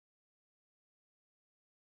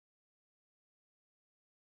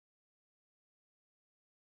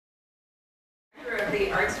of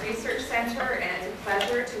the Arts Research Center, and it's a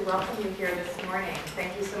pleasure to welcome you here this morning.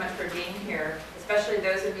 Thank you so much for being here, especially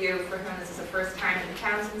those of you for whom this is the first time at the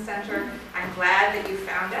Townsend Center. I'm glad that you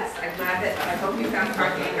found us. I hope you found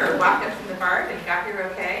parking or walked up from the BART and got here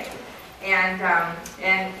okay. And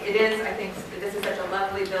it is, I think, this is such a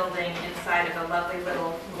lovely building inside of a lovely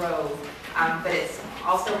little grove, but it's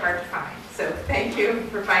also hard to find. So thank you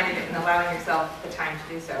for finding it and allowing yourself the time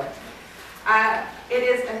to do so. It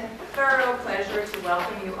is a thorough pleasure to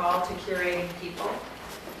welcome you all to Curating People.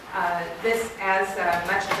 This, as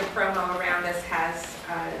much of the promo around us has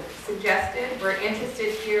suggested, we're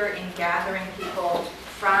interested here in gathering people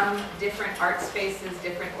from different art spaces,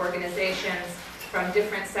 different organizations, from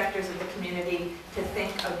different sectors of the community to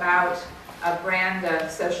think about a brand of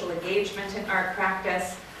social engagement in art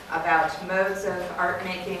practice, about modes of art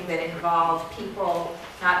making that involve people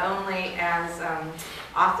not only as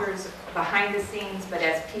authors behind the scenes, but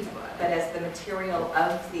as people, but as the material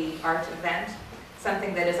of the art event,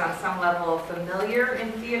 something that is on some level familiar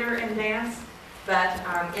in theater and dance, but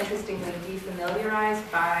interestingly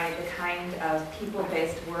defamiliarized by the kind of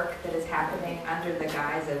people-based work that is happening under the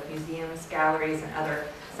guise of museums, galleries, and other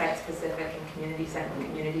site-specific and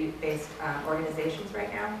community-based organizations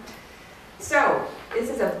right now. So this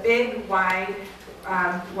is a big, wide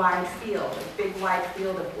field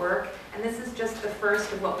of work, and this is just the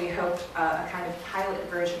first of what we hope, a kind of pilot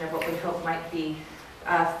version of what we hope might be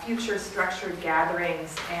future structured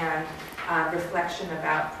gatherings and reflection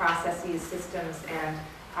about processes, systems, and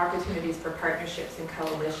opportunities for partnerships and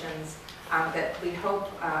coalitions that we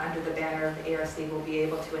hope under the banner of the ARC will be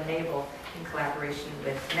able to enable in collaboration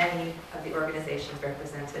with many of the organizations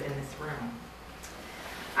represented in this room.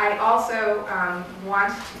 I also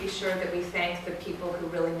want to be sure that we thank the people who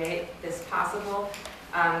really made this possible.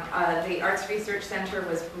 The Arts Research Center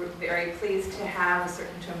was very pleased to have a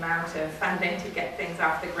certain amount of funding to get things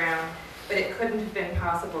off the ground, but it couldn't have been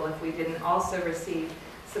possible if we didn't also receive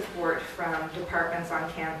support from departments on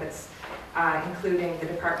campus, including the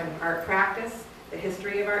Department of Art Practice, the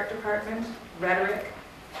History of Art Department, Rhetoric,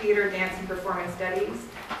 Theater, Dance, and Performance Studies,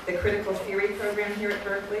 the Critical Theory program here at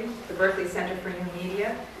Berkeley, the Berkeley Center for New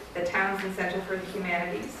Media, the Townsend Center for the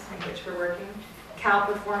Humanities, in which we're working, Cal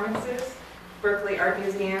Performances, Berkeley Art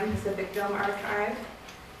Museum, Pacific Film Archive,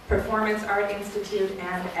 Performance Art Institute,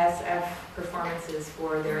 and SF Performances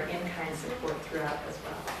for their in-kind support throughout as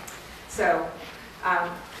well. So,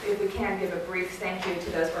 if we can give a brief thank you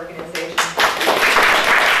to those organizations.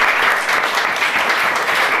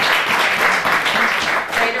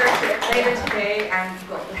 Later today,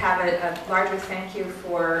 we'll have a larger thank you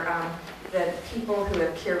for the people who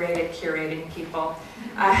have curating people.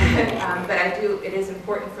 But it is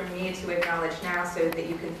important for me to acknowledge now so that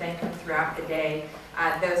you can thank them throughout the day,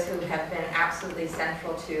 those who have been absolutely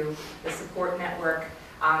central to the support network.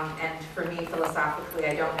 And for me, philosophically,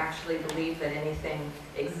 I don't actually believe that anything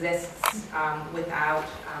exists without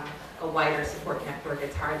a wider support network.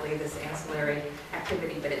 It's hardly this ancillary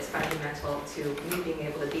activity, but it's fundamental to me being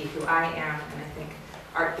able to be who I am, and I think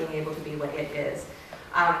art being able to be what it is.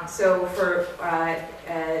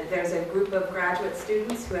 There's a group of graduate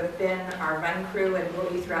students who have been our run crew and will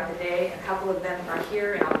be throughout the day. A couple of them are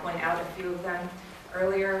here, and I'll point out a few of them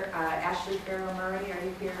earlier. Ashley Farrell-Murray, are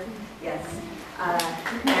you here? Yes.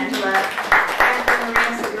 Angela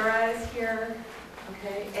Maria Segura is here.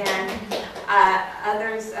 Okay, and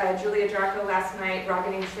others, Julia Jarko last night,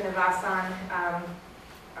 Ragini Srinivasan,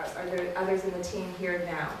 are there others in the team here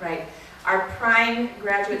now? Right. Our prime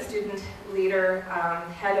graduate student leader,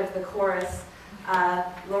 head of the chorus,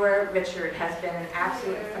 Laura Richard, has been an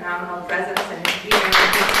absolutely phenomenal presence, and I think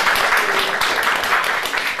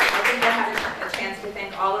we'll have a chance to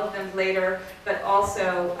thank all of them later, but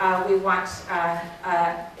also we want,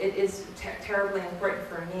 it is terribly important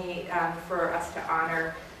for me for us to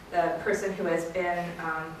honor the person who has been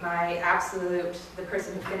the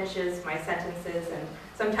person who finishes my sentences, and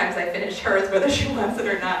sometimes I finish hers whether she wants it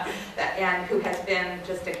or not, and who has been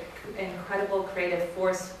just an incredible creative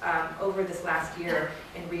force over this last year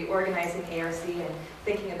in reorganizing ARC and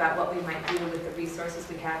thinking about what we might do with the resources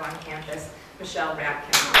we have on campus, Michelle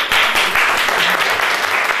Rapkin.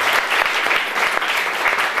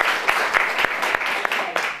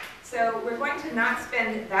 So we're going to not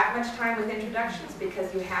spend that much time with introductions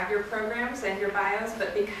because you have your programs and your bios,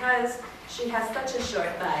 but because she has such a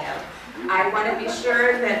short bio, I want to be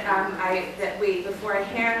sure that before I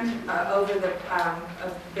hand over the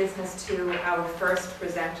business to our first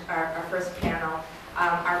our first panel,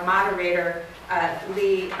 our moderator,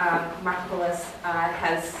 Leigh Markopoulos,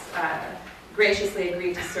 has graciously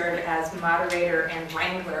agreed to serve as moderator and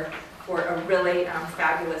wrangler for a really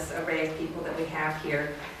fabulous array of people that we have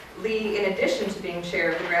here. Leigh, in addition to being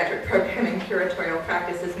chair of the graduate program in curatorial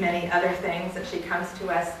practices many other things, that she comes to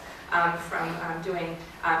us from doing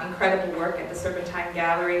incredible work at the Serpentine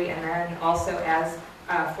Gallery, and then also as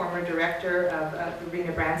former director of the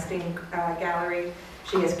Rena Branstein Gallery.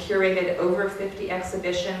 She has curated over 50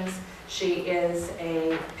 exhibitions. She is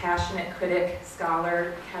a passionate critic,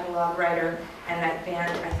 scholar, catalog writer, and I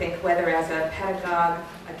think whether as a pedagogue,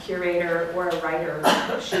 a curator, or a writer,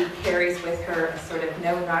 she carries with her a sort of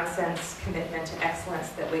no-nonsense commitment to excellence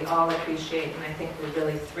that we all appreciate, and I think we're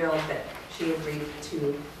really thrilled that she agreed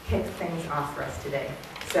to kick things off for us today.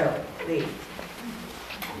 So, Leigh.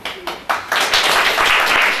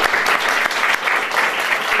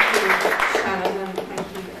 Shannon, and thank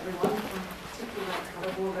you everyone, particularly out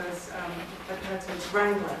of all those Hertz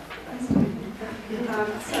wrangler.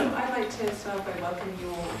 So I'd like to start by welcoming you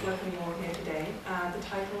all here today. The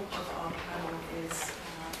title of our panel is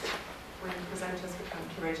When Presenters Become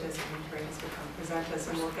Curators and Curators Become Presenters,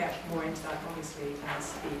 and we'll get more into that obviously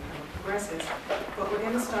as the panel progresses. But we're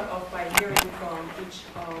going to start off by hearing from each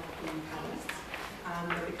of the panelists.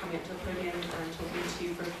 They'll be coming up to the podium and talking to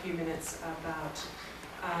you for a few minutes about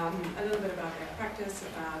a little bit about their practice,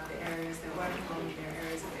 about the areas they're working on, their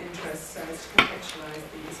areas of interest, so as to contextualize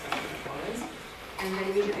the discussion that follows. And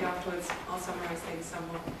then immediately afterwards, I'll summarize things some,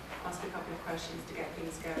 we'll ask a couple of questions to get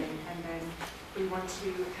things going, and then we want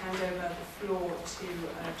to hand over the floor to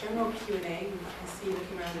a general Q&A. I see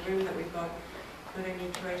looking around the room that we've got not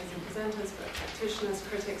only curators and presenters, but practitioners,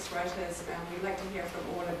 critics, writers, and we'd like to hear from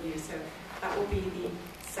all of you. So that will be the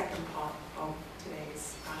second part of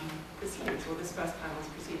today's proceedings, or this first panel's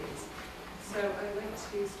proceedings. So I'd like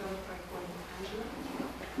to start by calling Angela.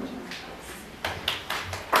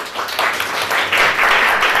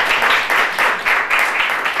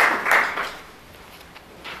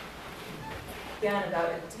 Again, about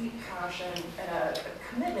a deep passion and a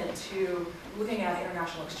commitment to looking at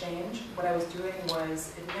international exchange. What I was doing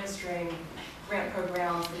was administering grant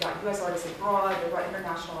programs. We got U.S. artists abroad, we brought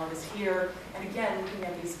international artists here, and again, looking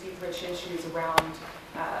at these deep, rich issues around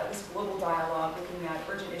this global dialogue, looking at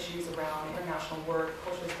urgent issues around international work,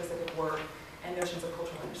 culturally specific work, and notions of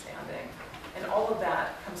cultural understanding. And all of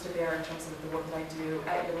that comes to bear in terms of the work that I do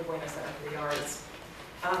at Yerba Buena Center for the Arts.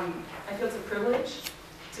 I feel it's a privilege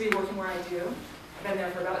to be working where I do. I've been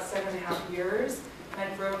there for about 7.5 years, and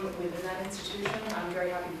I've grown within that institution. I'm very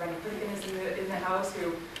happy Brendan Kristan is in the house,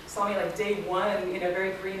 who saw me like day one,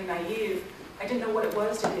 very green and naive. I didn't know what it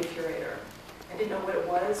was to be a curator. I didn't know what it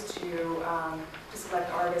was to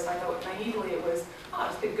select artists. I thought naively it was,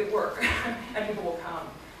 just get good work, and people will come.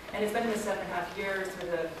 And it's been in the 7.5 years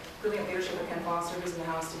through the brilliant leadership of Ken Foster, who's in the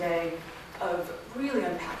house today, of really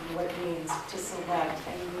unpacking what it means to select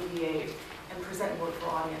and mediate and present work for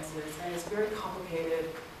audiences. And it's very complicated,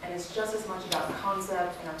 and it's just as much about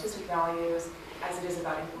concept and artistic values as it is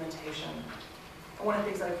about implementation. And one of the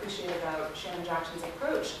things that I appreciate about Shannon Jackson's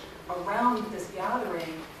approach around this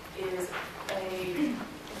gathering is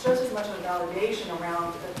just as much of a validation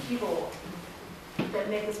around the people that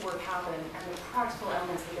make this work happen, and the practical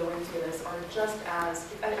elements that go into this are just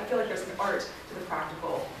as, I feel like there's an art to the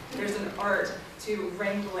practical. There's an art to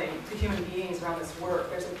wrangling the human beings around this work.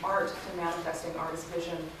 There's an art to manifesting artist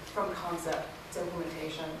vision from concept to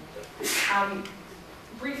implementation.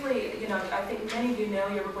 Briefly, I think many of you know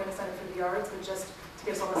Yerba Buena Center for the Arts, but just to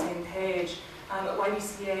get us on the same page, at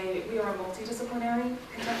YBCA, we are a multidisciplinary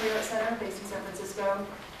contemporary art center based in San Francisco.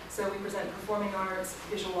 So we present performing arts,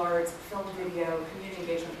 visual arts, film and video, community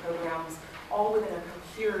engagement programs, all within a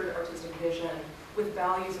cohered artistic vision with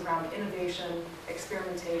values around innovation,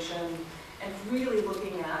 experimentation, and really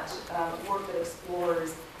looking at work that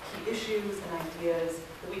explores key issues and ideas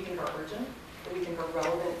that we think are urgent, that we think are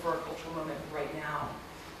relevant for our cultural moment right now.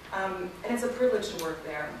 And it's a privilege to work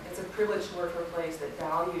there. It's a privilege to work for a place that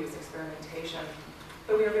values experimentation.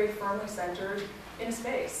 But we are very firmly centered in a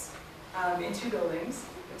space, in 2 buildings,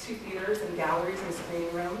 2 theaters and galleries and a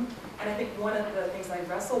screening room. And I think one of the things I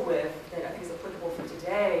wrestle with that I think is applicable for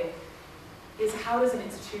today is how does an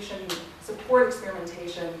institution support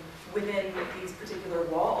experimentation within these particular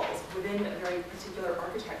walls, within a very particular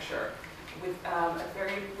architecture, with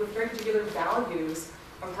very particular values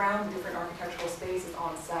around the different architectural spaces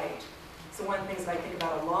on site. So one of the things that I think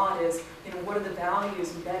about a lot is, what are the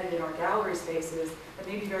values embedded in our gallery spaces that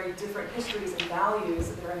may be very different histories and values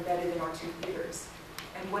that are embedded in our 2 theaters?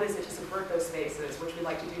 And what is it to subvert those spaces, which we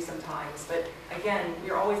like to do sometimes. But again,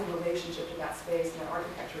 we are always in relationship to that space and that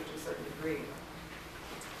architecture to a certain degree.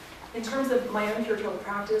 In terms of my own curatorial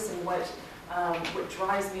practice and what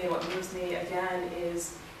drives me and what moves me, again,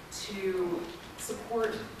 is to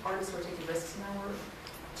support artists who are taking risks in their work,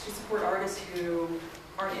 to support artists who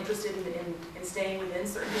aren't interested in staying within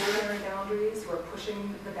certain disciplinary boundaries, who are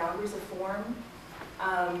pushing the boundaries of form,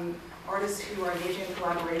 artists who are engaging in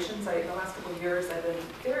collaborations. The last couple of years I've been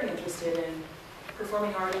very interested in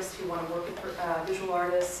performing artists who want to work with visual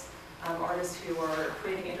artists, artists who are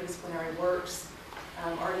creating interdisciplinary works,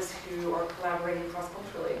 artists who are collaborating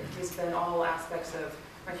cross-culturally. These have been all aspects of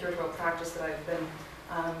my curatorial practice that I've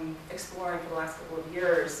been exploring for the last couple of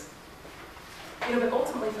years. But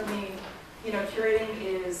ultimately for me, curating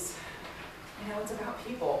is, it's about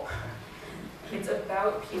people. It's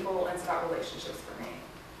about people and it's about relationships for me.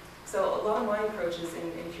 So a lot of my approaches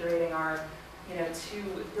in curating are,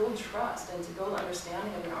 to build trust and to build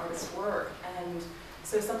understanding of an artist's work. And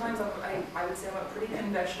so sometimes I would say I'm a pretty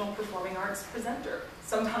conventional performing arts presenter.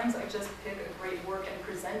 Sometimes I just pick a great work and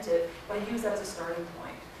present it, but I use that as a starting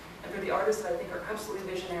point. And for the artists that I think are absolutely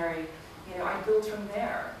visionary, I build from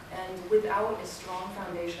there. And without a strong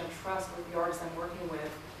foundation of trust with the artists I'm working with,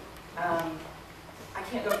 I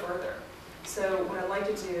can't go further. So what I like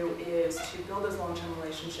to do is to build those long-term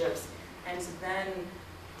relationships and to then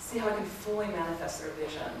see how I can fully manifest their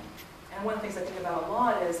vision. And one of the things I think about a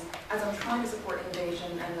lot is, as I'm trying to support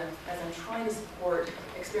innovation and as I'm trying to support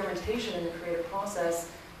experimentation in the creative process,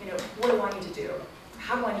 what do I need to do?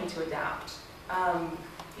 How do I need to adapt?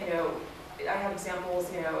 I have examples,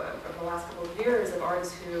 of the last couple of years of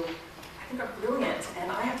artists who I think are brilliant,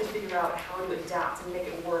 and I have to figure out how to adapt and make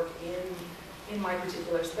it work in my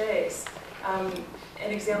particular space. An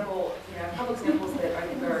example, a couple examples that I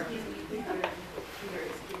think are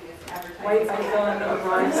White iPhone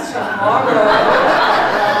arrives tomorrow.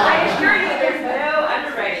 I assure you, there's no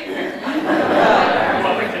underwriting here.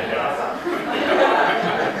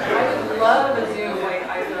 I would love a new white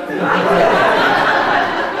iPhone.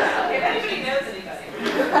 If anybody knows anybody.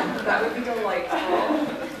 That would be delightful.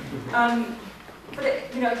 But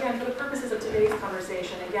again, for the purposes of today's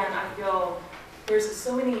conversation, again, I feel there's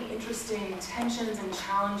so many interesting tensions and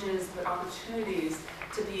challenges, but opportunities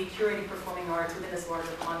to be curating performing arts within this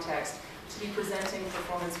larger context, to be presenting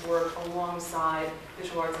performance work alongside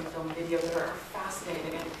visual arts and film and video that are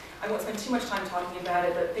fascinating. And I won't spend too much time talking about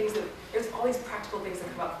it, but there's all these practical things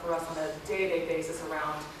that come up for us on a day-to-day basis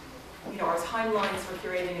around, our timelines for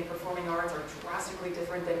curating and performing arts are drastically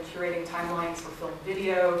different than curating timelines for film and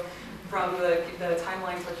video, from the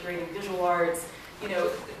timelines for curating visual arts.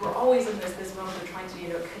 We're always in this moment of trying to,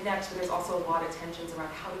 connect, but there's also a lot of tensions around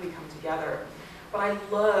how do we come together. But I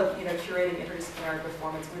love, curating interdisciplinary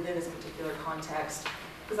performance within this particular context,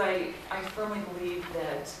 because I firmly believe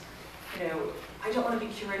that, I don't want to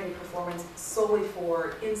be curating performance solely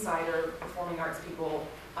for insider performing arts people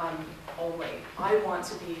only. I want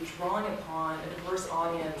to be drawing upon a diverse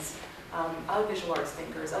audience of visual arts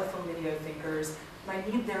thinkers, of film video thinkers, and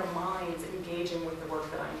I need their minds engaging with the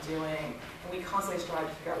work that I'm doing. And we constantly strive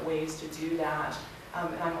to figure out ways to do that.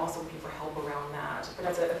 And I'm also looking for help around that. But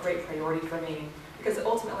that's a great priority for me, because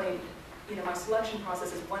ultimately, my selection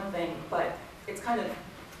process is one thing, but it's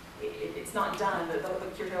it's not done. The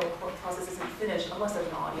curatorial process isn't finished unless there's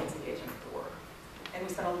an audience engaging with the work. And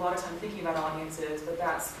we spend a lot of time thinking about audiences, but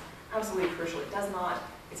that's absolutely crucial.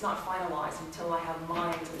 It's not finalized until I have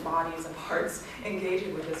minds and bodies and hearts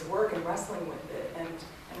engaging with this work and wrestling with it and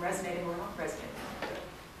resonating or not resonating with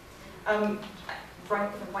it.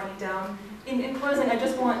 Winding down. In closing, I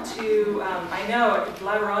just want to, I know I could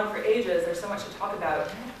blabber on for ages, there's so much to talk about,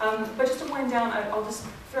 but just to wind down, I'll just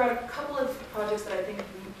throw out a couple of projects that I think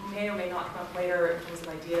may or may not come up later in terms of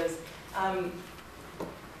ideas.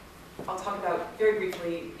 I'll talk about very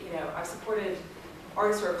briefly, I've supported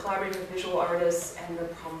artists who are collaborating with visual artists and the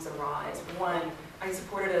problems arise. One, I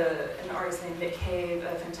supported an artist named Nick Cave,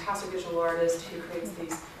 a fantastic visual artist who creates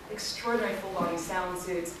these extraordinary full-body sound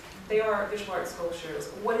suits. They are visual art sculptures.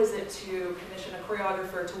 What is it to commission a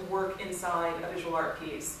choreographer to work inside a visual art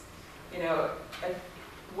piece?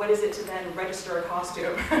 What is it to then register a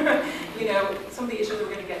costume? Some of the issues we're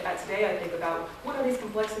going to get at today, I think, about what are these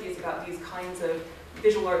complexities about these kinds of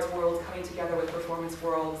visual arts worlds coming together with performance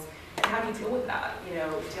worlds, and how do you deal with that?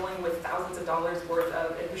 Dealing with thousands of dollars worth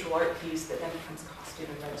of a visual art piece that then becomes costume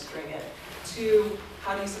and registering it. Two,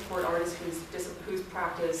 how do you support artists whose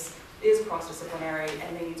practice is cross-disciplinary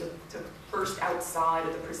and they need to burst outside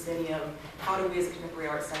of the proscenium? How do we as a contemporary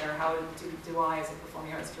arts center, how do I as a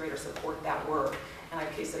performing arts curator support that work? And I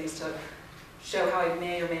have case studies to show how I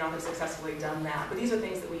may or may not have successfully done that. But these are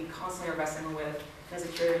things that we constantly are wrestling with. And as a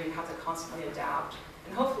curator, you have to constantly adapt.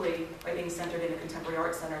 And hopefully, by being centered in a contemporary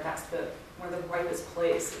arts center, that's one of the ripest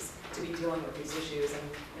places to be dealing with these issues,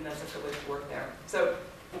 and that's a privilege to work there. So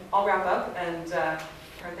I'll wrap up, and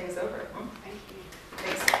turn things over. Thank you.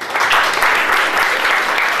 Thanks.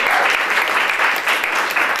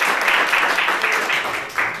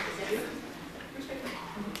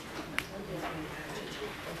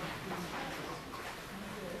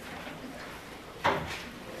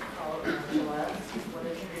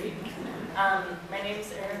 My name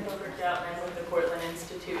is Erin, Doughton. I'm with the Portland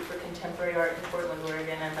Institute for Contemporary Art in Portland,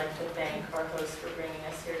 Oregon. I'd like to thank our host for bringing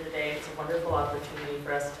us here today. It's a wonderful opportunity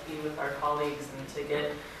for us to be with our colleagues and to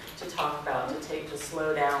get to talk about, to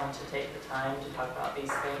slow down, to take the time to talk about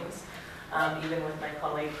these things. Even with my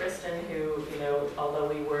colleague Kristan, who, although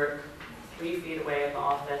we work 3 feet away at the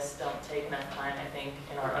office, don't take enough time, I think,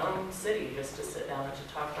 in our own city just to sit down and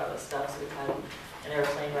to talk about this stuff. So we've had an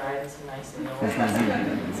airplane ride and some nice meals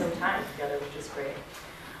and some time together, which is great.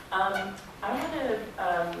 I want to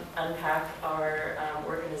unpack our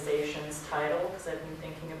organization's title, because I've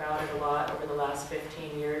been thinking about it a lot over the last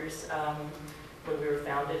 15 years. When we were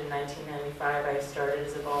founded in 1995, I started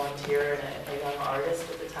as a volunteer and a young artist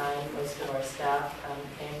at the time. Most of our staff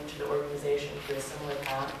came to the organization through a similar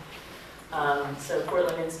path. So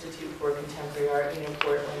Portland Institute for Contemporary Art,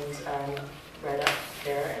 Portland, right up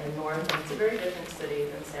there in the north. And it's a very different city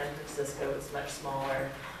than San Francisco. It's much smaller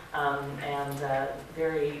and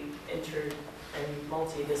very inter and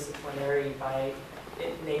multidisciplinary by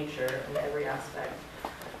nature in every aspect.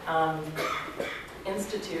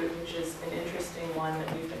 Institute, which is an interesting one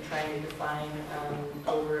that we've been trying to define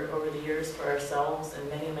over the years for ourselves in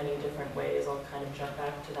many, many different ways. I'll kind of jump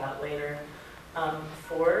back to that later.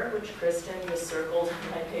 For, which Kristan just circled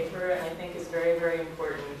in my paper, and I think is very, very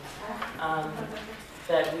important,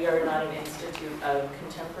 that we are not an institute of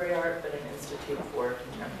contemporary art, but an institute for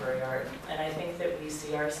contemporary art. And I think that we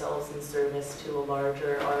see ourselves in service to a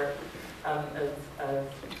larger art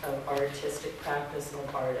of artistic practice and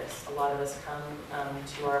of artists. A lot of us come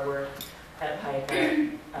to our work at Piper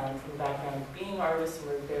from the background of being artists,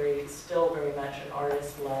 and we're still very much an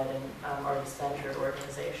artist-led and artist-centered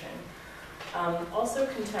organization. Also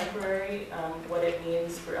contemporary, what it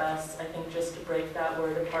means for us, I think just to break that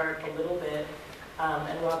word apart a little bit,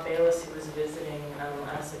 and Rob Bayless, who was visiting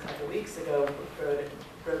us a couple weeks ago,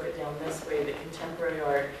 broke it down this way, that contemporary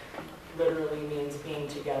art literally means being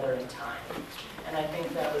together in time. And I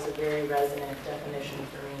think that was a very resonant definition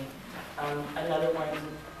for me. Another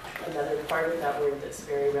part of that word that's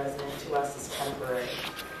very resonant to us is temporary.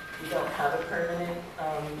 We don't have a permanent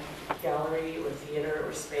gallery or theater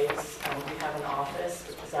or space. We have an office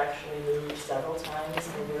which has actually moved several times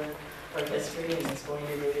over our history and is going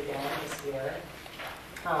to move again this year.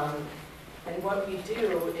 And what we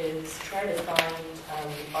do is try to find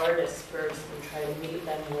artists first and try to meet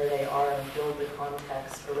them where they are and build the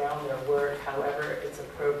context around their work, however it's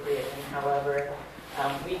appropriate and however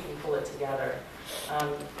we can pull it together,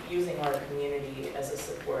 using our community as a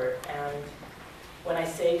support. And when I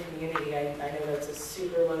say community, I know that's a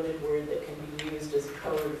super loaded word that can be used as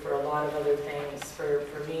code for a lot of other things. For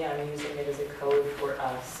me, I'm using it as a code for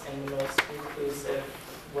us in the most inclusive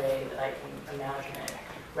way that I can imagine it,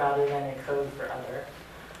 rather than a code for other.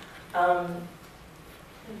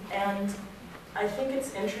 And I think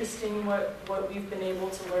it's interesting what we've been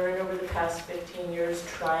able to learn over the past 15 years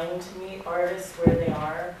trying to meet artists where they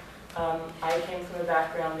are. I came from a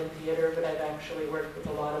background in theater, but I've actually worked with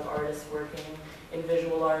a lot of artists working in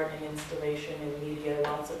visual art and installation and media,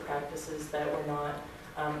 lots of practices that were not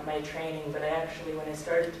my training. But I actually, when I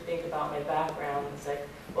started to think about my background, it's like,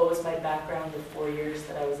 what was my background the 4 years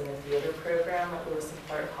that I was in a theater program at Lewis and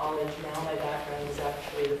Clark College? Now my background is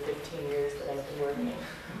actually the 15 years that I've been working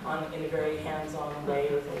in a very hands-on way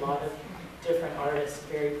with a lot of different artists on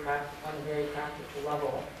a very practical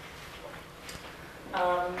level.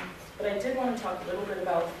 But I did want to talk a little bit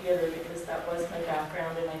about theater because that was my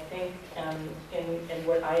background, and I think in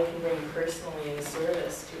what I can bring personally in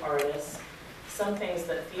service to artists, some things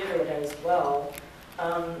that theater does well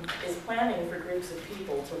is planning for groups of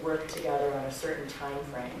people to work together on a certain time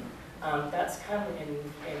frame. That's come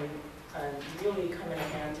really come in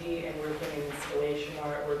handy in working in installation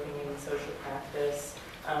art, working in social practice,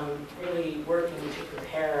 really working to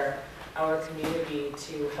prepare our community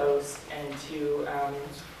to host and to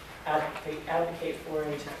advocate for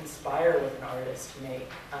and to conspire with an artist to make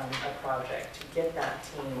a project, to get that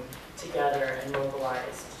team together and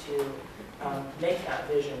mobilized to make that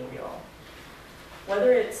vision real.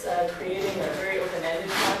 Whether it's creating a very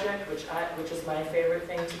open-ended project, which is my favorite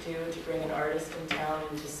thing to do, to bring an artist in town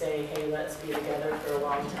and to say, hey, let's be together for a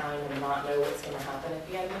long time and not know what's going to happen at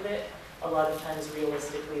the end of it. A lot of times,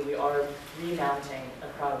 realistically, we are remounting a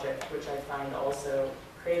project, which I find also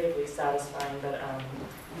creatively satisfying, but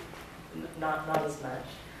not as much.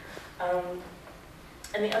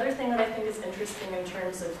 And the other thing that I think is interesting in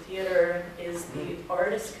terms of theater is the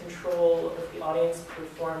artist's control of the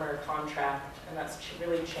audience-performer contract, and that's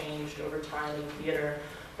really changed over time in theater.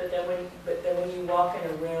 But then when you walk in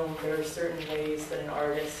a room, there are certain ways that an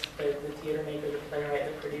artist, the theater maker, the playwright,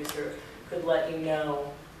 the producer, could let you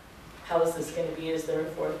know, how is this going to be? Is there a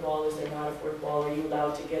fourth wall? Is there not a fourth wall? Are you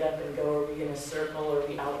allowed to get up and go? Are we in a circle? Are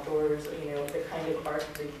we outdoors? You know, the kind of art,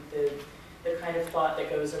 the kind of thought that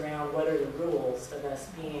goes around what are the rules of us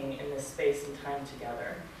being in this space and time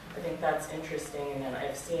together. I think that's interesting, and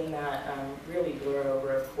I've seen that really blur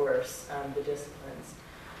over, of course, the disciplines.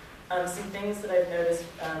 Some things that I've noticed,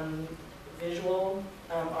 visual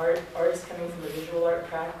artists coming from the visual art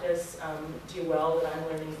practice do well that I'm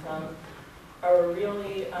learning from, are a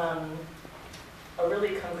really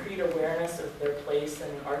concrete awareness of their place in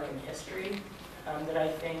art and history. That I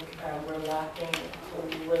think we're lacking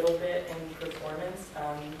a little bit in performance.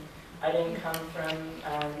 I didn't come from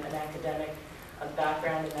an academic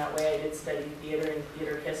background in that way. I did study theater and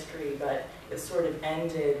theater history, but it sort of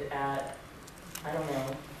ended at, I don't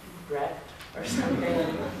know, Brecht or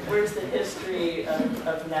something. Where's the history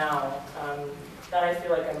of now? That I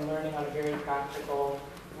feel like I'm learning on a very practical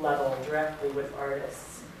level directly with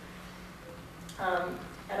artists.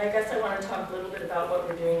 And I guess I want to talk a little bit about what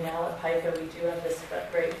we're doing now at PICA. We do have this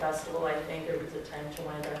great festival, I think. There was a time to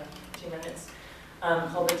one of the 2 minutes,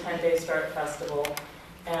 called the 10-Day Start Festival.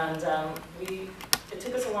 And it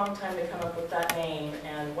took us a long time to come up with that name,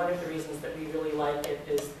 and one of the reasons that we really like it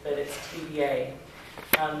is that it's TBA,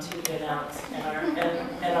 to be announced.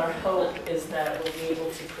 And our hope is that we'll be able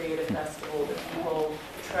to create a festival that people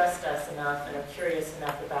trust us enough and are curious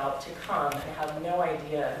enough about to come and have no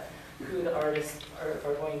idea who the artists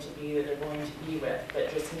are going to be that they're going to be with,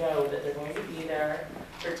 but just know that they're going to be there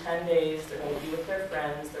for 10 days, they're going to be with their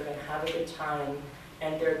friends, they're going to have a good time,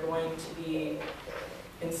 and they're going to be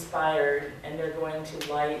inspired, and they're going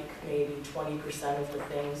to like maybe 20% of the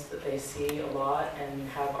things that they see a lot and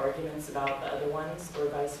have arguments about the other ones, or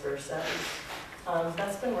vice versa.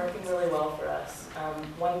 That's been working really well for us.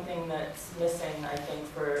 One thing that's missing, I think,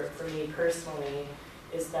 for me personally,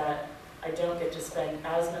 is that I don't get to spend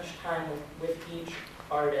as much time with each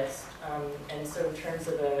artist. And so in terms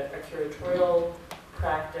of a curatorial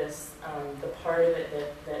practice, the part of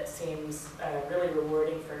it that seems really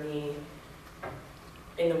rewarding for me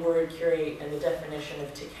in the word curate and the definition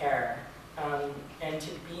of to care, and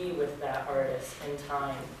to be with that artist in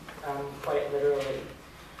time, quite literally.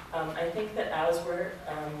 I think that as we're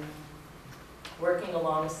working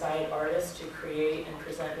alongside artists to create and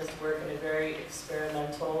present this work in a very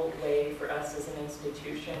experimental way for us as an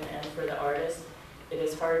institution and for the artists, it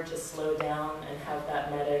is hard to slow down and have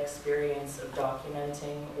that meta experience of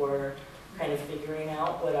documenting or kind of figuring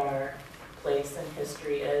out what our place in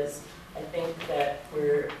history is. I think that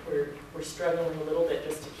we're struggling a little bit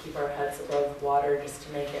just to keep our heads above water, just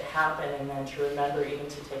to make it happen, and then to remember even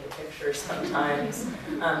to take a picture sometimes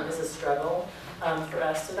is a struggle for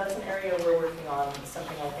us. So that's an area we're working on,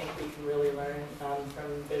 something I think we can really learn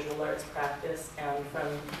from visual arts practice and from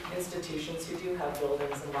institutions who do have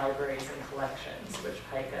buildings and libraries and collections, which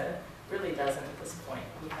PICA really doesn't at this point.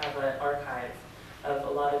 We have an archive of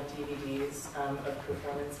a lot of DVDs of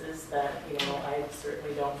performances that, you know, I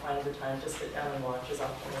certainly don't find the time to sit down and watch as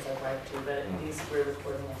often as I'd like to, but at least we're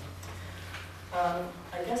recording it.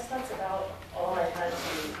 I guess that's about all I had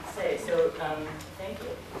to say, so thank you.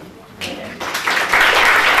 Okay.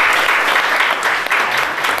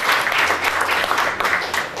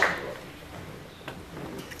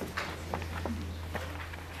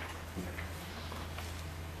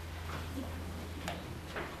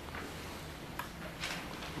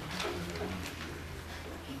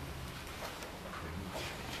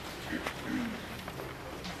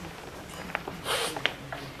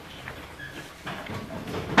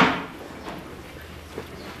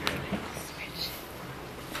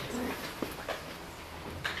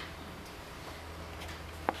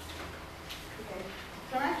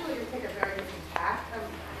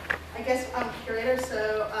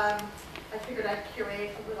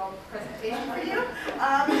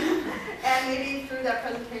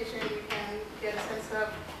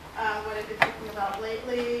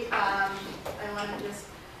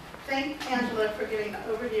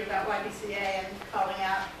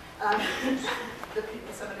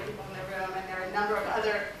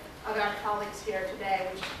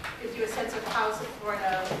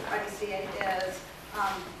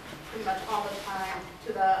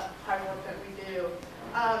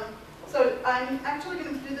 So I'm actually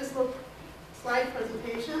going to do this little slide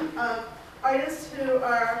presentation of artists who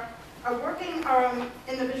are working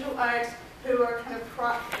in the visual arts, who are kind of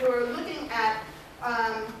who are looking at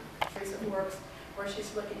series of works where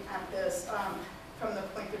she's looking at this from the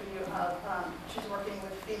point of view of, she's working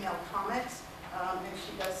with female comics, and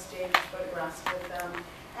she does stage photographs with them.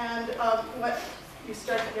 And what you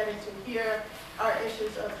start to get into here are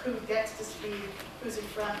issues of who gets to speak, who's in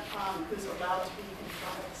front, who's allowed to be in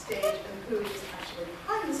front of the stage, and who is actually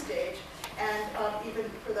behind the stage. And even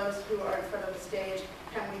for those who are in front of the stage,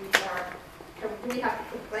 we have to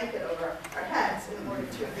put a blanket over our heads in order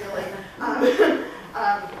to really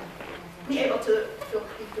be able to feel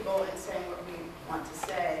comfortable in saying what we want to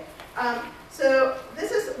say. So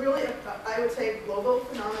this is really, I would say, a global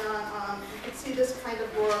phenomenon. You can see this kind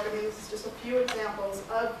of work. I mean, this is just a few examples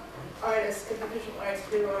of artists in the visual arts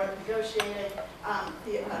who are negotiating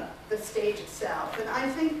the stage itself. And I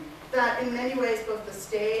think that in many ways, both the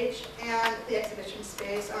stage and the exhibition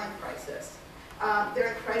space are in crisis.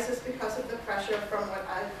 They're in crisis because of the pressure from what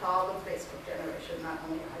I call the Facebook generation, not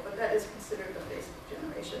only I, but that is considered the Facebook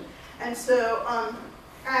generation. And so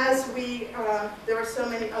as there are so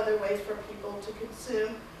many other ways for people to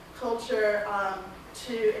consume culture,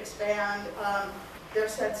 to expand their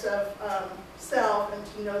sense of self and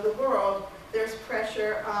to know the world, there's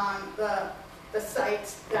pressure on the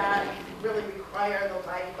sites that really require the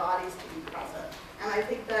live bodies to be present. And I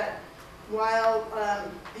think that while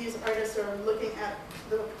these artists are looking at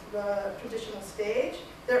the traditional stage,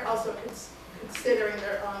 they're also considering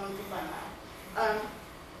their own dilemma.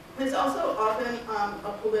 There's also often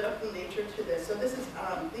a political nature to this. So this is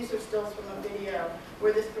these are stills from a video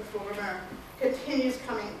where this performer continues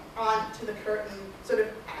coming on to the curtain sort of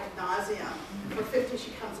ad nauseum. For 50,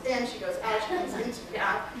 she comes in, she goes out, she comes in, she goes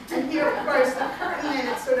out. And here, of course, the curtain and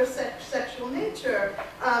its sort of sexual nature,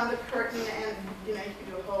 the curtain, and you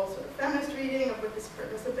can do a whole sort of feminist reading of what this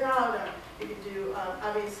curtain is about. You could do,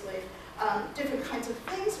 obviously, different kinds of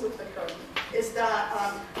things with the curtain. Is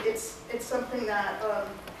that it's something that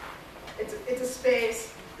it's a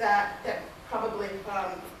space that probably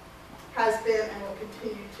has been and will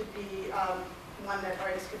continue to be one that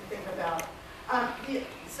artists can think about.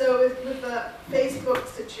 So with the Facebook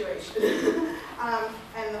situation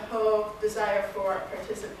and the whole desire for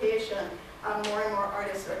participation, more and more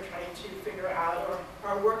artists are trying to figure out or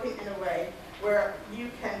are working in a way where you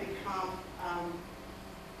can become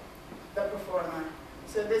the performer.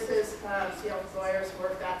 So this is C.L. Sawyer's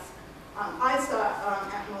work that's I saw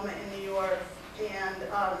at MoMA in New York, and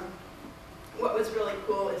what was really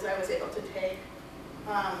cool is I was able to take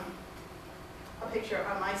a picture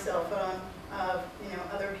on my cell phone of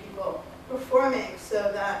other people performing,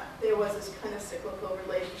 so that there was this kind of cyclical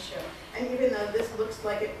relationship. And even though this looks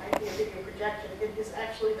like it might be a video projection, it is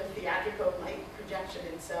actually the theatrical light projection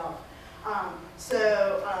itself.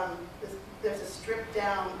 There's a stripped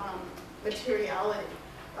down materiality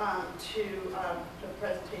to the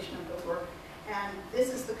presentation of the work. And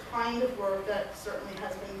this is the kind of work that certainly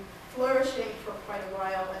has been flourishing for quite a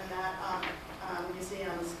while, and that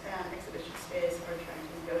museums and exhibition space are trying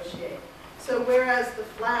to negotiate. So whereas the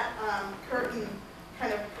flat curtain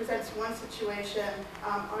kind of presents one situation,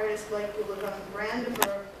 artists like Ulrika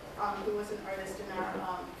Brandenburg, who was an artist in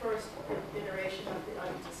our first iteration of the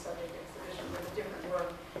Audience Subject exhibition with different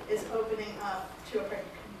work, is opening up to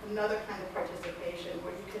another kind of participation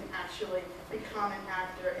where you can actually become an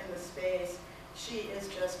actor in the space. She is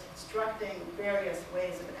just constructing various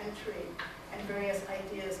ways of entry and various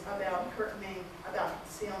ideas about curtaining, about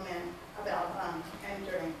concealment, about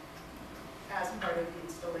entering as part of the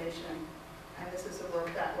installation. And this is a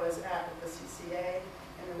work that was at the CCA,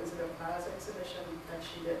 and it was at a Plaza exhibition that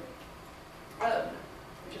she did,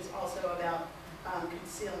 which is also about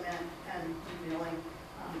concealment and revealing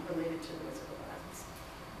related to the Wizard of Oz.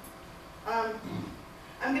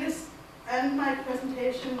 I'm going to end my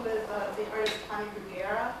presentation with the artist Tani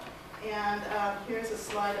Bruguera, and here's a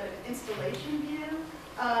slide of an installation view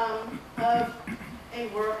of a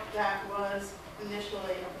work that was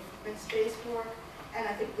initially a performance space work. And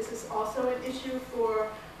I think this is also an issue for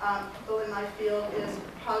people in my field, is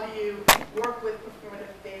how do you work with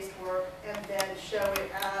performative-based work and then show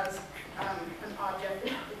it as an object,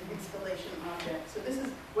 an installation object. So this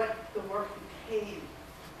is what the work became,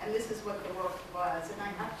 and this is what the work was. And I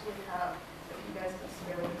actually have, if you guys can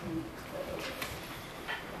spare with me,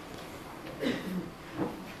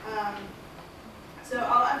 so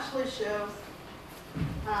I'll actually show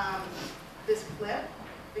this clip,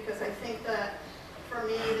 because I think that for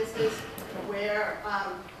me this is where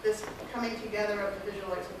this coming together of the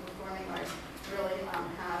visual arts and performing arts really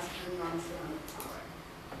has an enormous amount of power.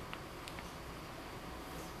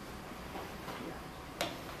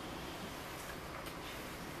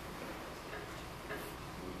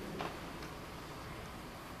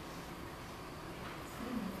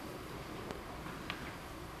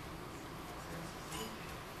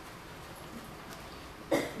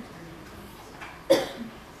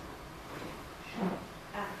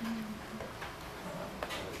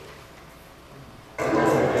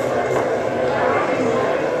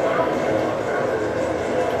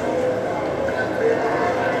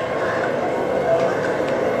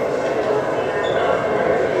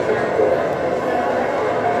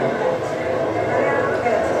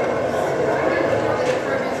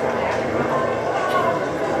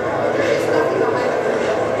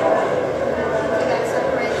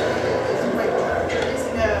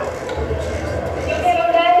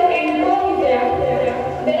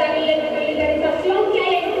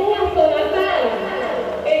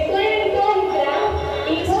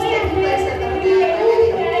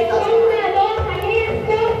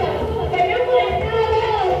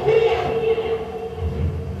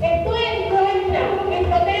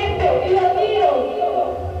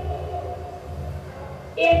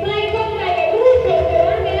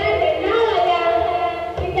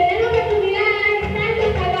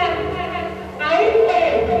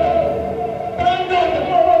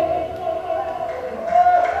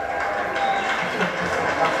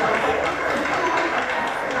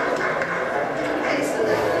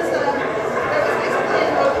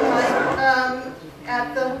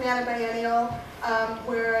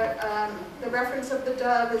 the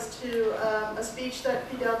Dove is to a speech that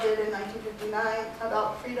Fidel did in 1959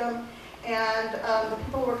 about freedom, and the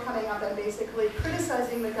people were coming up and basically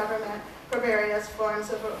criticizing the government for various forms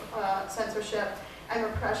of censorship and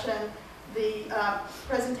repression. The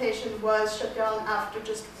presentation was shut down after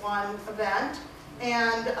just one event,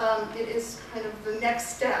 and it is kind of the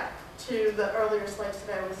next step to the earlier slides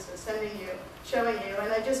that I was showing you.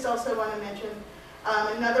 And I just also want to mention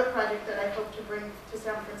another project that I hope to bring to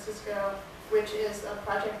San Francisco, which is a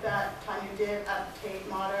project that Tanya did at Tate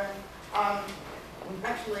Modern,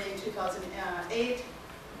 actually in 2008,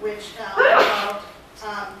 which involved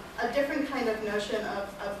a different kind of notion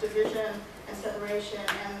of division and separation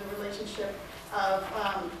and the relationship of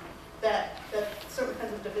that certain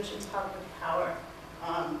kinds of divisions have with power.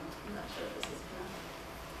 I'm not sure if this is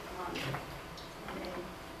going to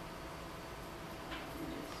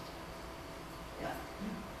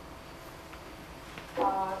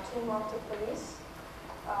Two mounted police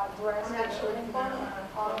dressed in uniform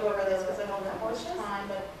I'll go over this because I don't have much time,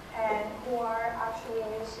 but and who are actually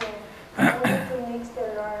using all the techniques they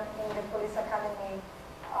learn in the police academy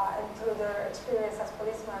and through their experience as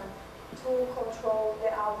policemen to control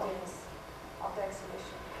the audience of the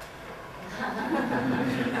exhibition.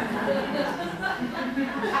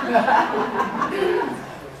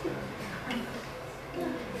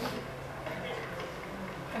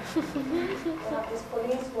 You have these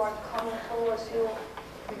police who are coming towards you.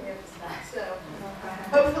 so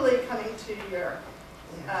hopefully coming to your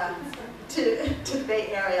to the Bay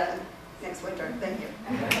Area next winter. Thank you.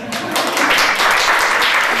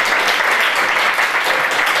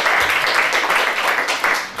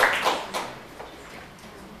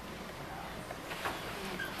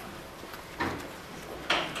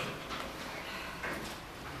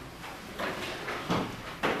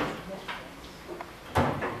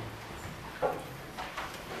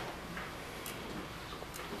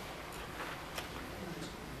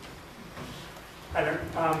 Hi there.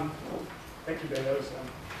 Thank you, Ben. That was,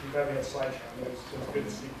 I'm glad we had a slideshow. It was good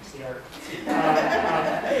to see art.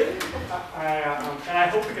 And I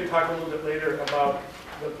hope we can talk a little bit later about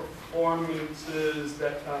the performances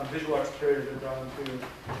that visual arts curators are drawn to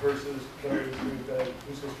versus those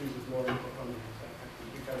whose histories is more in performance.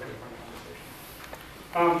 We've got a good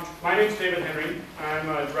conversation. My name is David Henry. I'm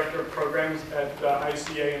a director of programs at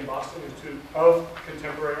ICA in Boston, Institute of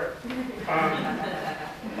Contemporary Art.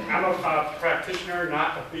 I'm a practitioner,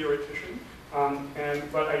 not a theoretician,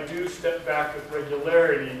 but I do step back with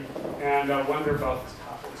regularity and wonder about this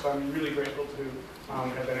topic. So I'm really grateful to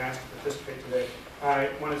have been asked to participate today. I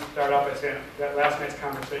want to start off by saying that last night's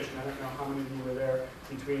conversation, I don't know how many of you were there,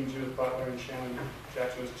 between Judith Butler and Shannon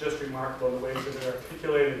Jackson, was just remarkable in the ways that it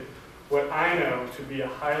articulated what I know to be a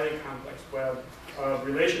highly complex web of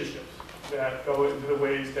relationships that go into the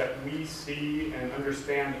ways that we see and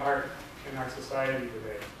understand art in our society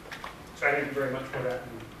today. So I thank you very much for that.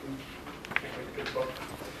 And can't wait to get the book.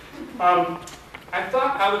 I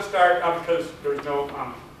thought I would start, because there's no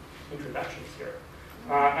introductions here,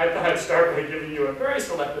 I thought I'd start by giving you a very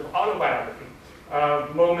selective autobiography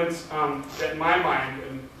of moments that in my mind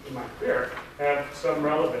and in my career have some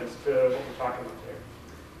relevance to what we're talking about today.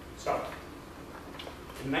 So,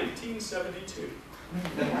 in 1972,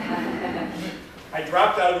 I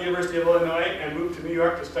dropped out of the University of Illinois and moved to New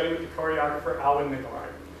York to study with the choreographer Alvin Nicolai.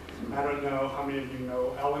 I don't know how many of you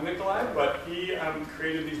know Alvin Nicolai, but he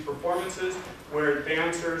created these performances where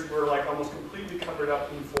dancers were like almost completely covered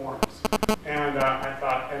up in forms. And I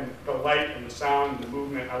thought, and the light and the sound and the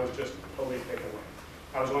movement, I was just totally taken away.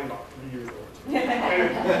 I was only about 3 years old.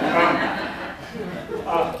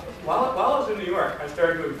 While I was in New York, I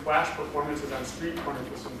started doing flash performances on street corners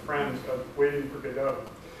with some friends of Waiting for Godot.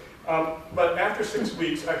 But after 6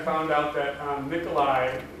 weeks, I found out that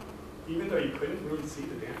Nicolai, even though you couldn't really see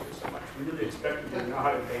the dancers so much, really expected you to know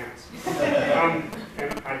how to dance.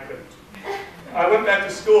 And I couldn't. I went back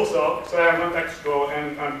to school, so I went back to school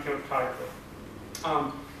and became a photographer.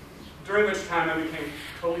 During which time I became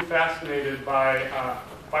totally fascinated by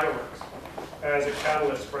fireworks as a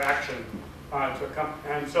catalyst for action.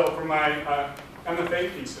 And so for my MFA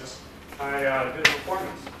thesis, I did a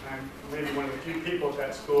performance. I'm maybe one of the few people at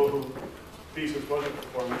that school whose thesis was a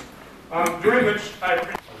performance. During which I was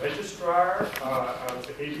a registrar, I was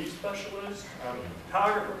an AV specialist, a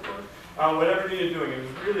photographer, whatever needed doing. It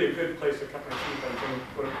was really a good place to cut my teeth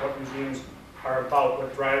on what museums are about,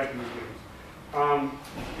 what drives museums.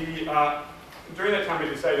 During that time I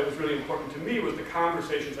decided it was really important to me was the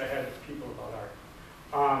conversations I had with people about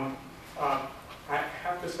art. I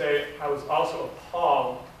have to say I was also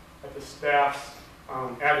appalled at the staff's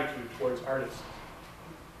attitude towards artists.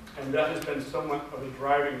 And that has been somewhat of a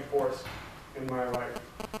driving force in my life.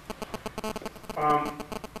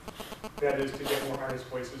 That is to get more artist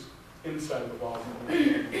voices inside the walls of the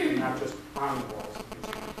museum, and not just on the walls of the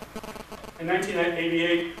museum. In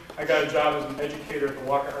 1988, I got a job as an educator at the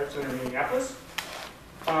Walker Art Center in Minneapolis.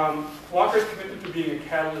 Walker's commitment to being a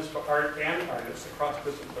catalyst for art and artists across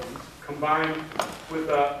disciplines, combined with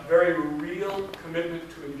a very real commitment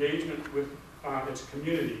to engagement with its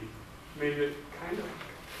community, made it kind of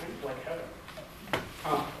like heaven.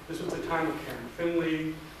 This was the time of Karen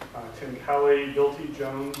Finley, Tim Kelly, Bill T.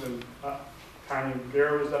 Jones, and Tanya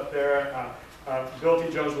Guerra was up there. Bill T.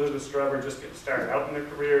 Jones and Elizabeth Strub were just getting started out in their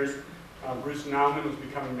careers. Bruce Nauman was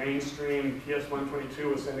becoming mainstream.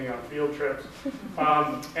 PS-122 was sending out field trips.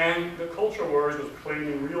 And the culture wars was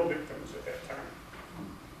claiming real victims at that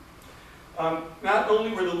time. Not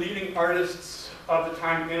only were the leading artists of the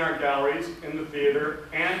time in our galleries, in the theater,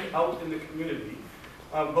 and out in the community,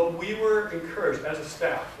 but we were encouraged, as a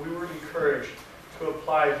staff, we were encouraged to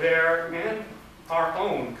apply their and our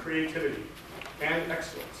own creativity and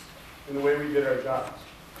excellence in the way we did our jobs.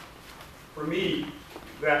 For me,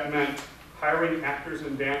 that meant hiring actors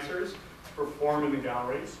and dancers to perform in the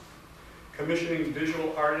galleries, commissioning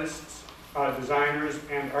visual artists, designers,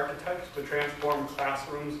 and architects to transform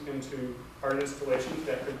classrooms into art installations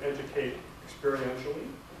that could educate experientially.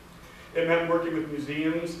 It meant working with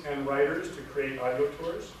museums and writers to create audio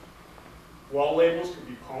tours. Wall labels could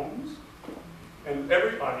be poems, and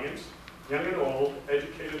every audience, young and old,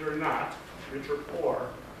 educated or not, rich or poor,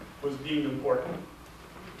 was deemed important.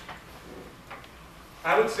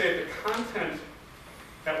 I would say the content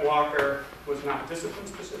at Walker was not discipline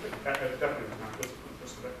specific. It definitely was not discipline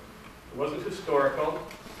specific. It wasn't historical,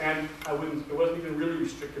 and it wasn't even really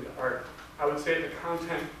restricted to art. I would say the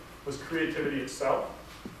content was creativity itself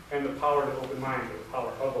and the power to open mind, or the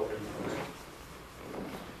power of open mind.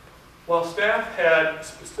 While staff had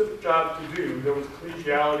specific jobs to do, there was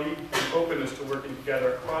collegiality and openness to working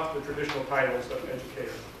together across the traditional titles of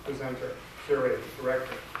educator, presenter, curator,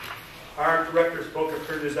 director. Our director spoke of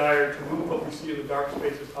her desire to move what we see in the dark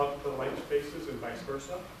spaces up to the light spaces and vice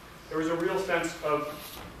versa. There was a real sense of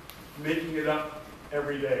making it up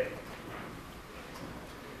every day.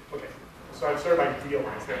 Okay, so I've sort of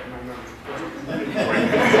idealized that in my memory.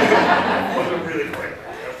 It wasn't really quite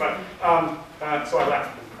like that, but so I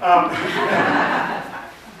laughed.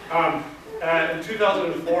 In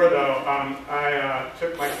 2004, though, I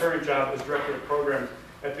took my current job as director of programs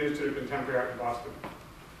at the Institute of Contemporary Art in Boston.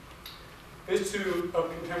 Institute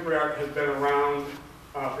of Contemporary Art has been around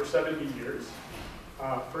for 70 years.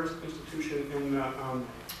 First institution in the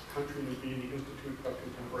country to be the Institute of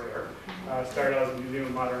Contemporary Art. Started out as a Museum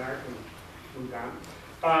of Modern Art and moved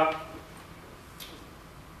on.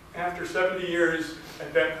 After 70 years,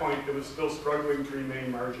 at that point, it was still struggling to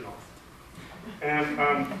remain marginal. And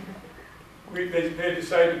they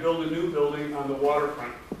decided to build a new building on the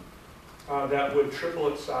waterfront that would triple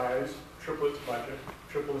its size, triple its budget,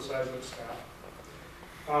 triple the size of its staff.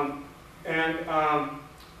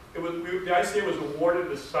 The ICA was awarded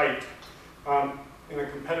the site in a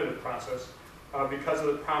competitive process because of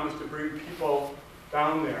the promise to bring people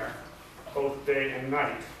down there both day and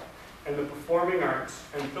night. And the performing arts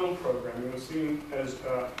and film programming was seen as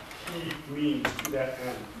a key means to that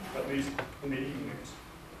end, at least in the evenings.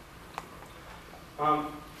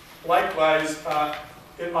 Likewise,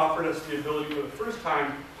 it offered us the ability for the first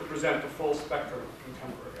time to present the full spectrum of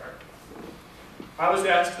contemporary art. I was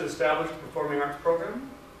asked to establish the performing arts program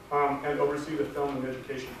and oversee the film and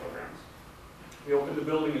education programs. We opened the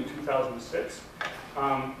building in 2006,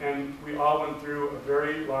 and we all went through a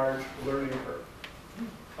very large learning curve.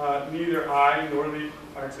 Neither I nor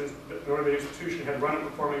the institution had run a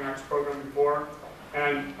performing arts program before,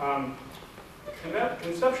 and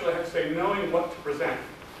conceptually I have to say knowing what to present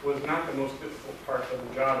was not the most difficult part of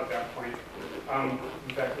the job at that point.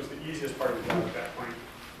 In fact, it was the easiest part of the job at that point.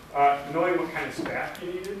 Knowing what kind of staff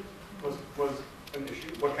you needed was an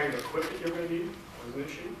issue. What kind of equipment you were going to need was an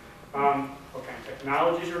issue. What kind of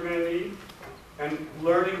technologies you were going to need. And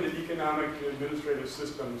learning the economic and administrative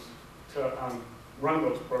systems to run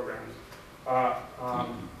those programs. That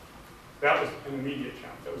was an immediate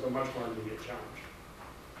challenge. That was a much more immediate challenge.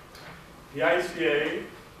 The ICA,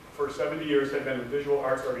 for 70 years, had been a visual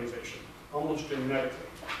arts organization, almost genetically,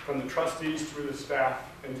 from the trustees through the staff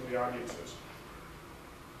into the audiences.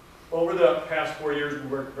 Over the past 4 years, we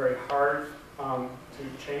worked very hard to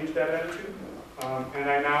change that attitude, and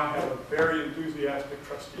I now have a very enthusiastic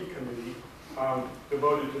trustee committee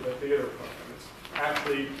devoted to the theater program. It's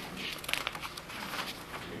actually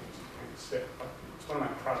sick, but it's one of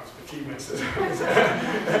my proudest achievements is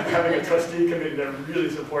having a trustee committee that really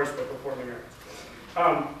supports the performing arts.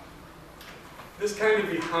 This kind of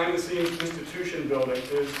behind-the-scenes institution building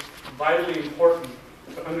is vitally important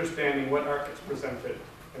to understanding what art gets presented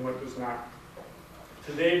and what does not.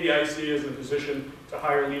 Today, the IC is in a position to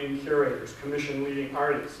hire leading curators, commission leading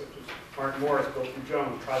artists, such as Mark Morris, Bill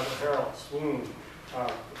Jones, Tribal Herald, Swoon,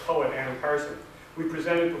 the poet Anna Carson. We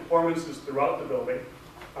presented performances throughout the building.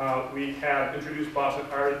 We have introduced Boston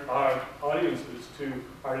audiences to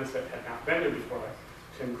artists that had not been there before, like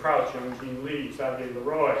Tim Crouch, Young Jean Lee, Xavier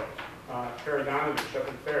Leroy, Kara Donovan,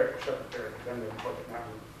 Shepard Fair, been there before, but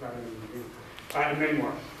not in the review, and many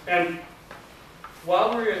more. And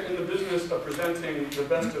while we're in the business of presenting the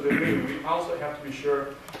best of the new, we also have to be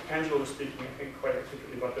sure, Angela was speaking, I think, quite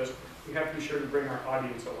articulately about this, we have to be sure to bring our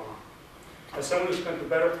audience along. As someone who spent the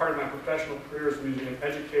better part of my professional career as a museum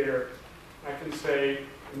educator, I can say,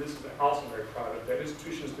 and this is also very proud of, that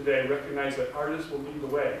institutions today recognize that artists will lead the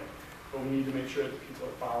way, but we need to make sure that people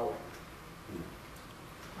are following.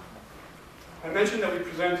 I mentioned that we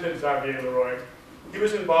presented Xavier Leroy. He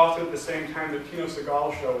was in Boston at the same time that Tino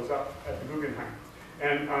Segal's show was up at the Guggenheim.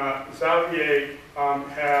 And Xavier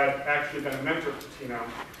had actually been a mentor to Tino,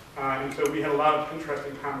 and so we had a lot of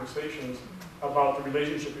interesting conversations about the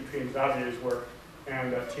relationship between Xavier's work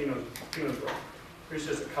and Tino's work. Here's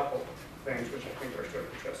just a couple things which I think are sort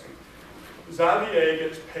of interesting. Xavier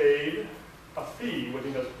gets paid a fee when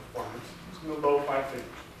he does a performance. It's in the low 5 figures.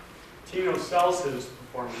 Tino sells his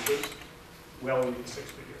performances well into the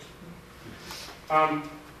 6 figures.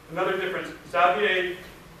 Another difference, Xavier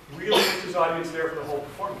really gets his audience there for the whole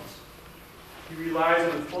performance. He relies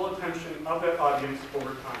on the full attention of that audience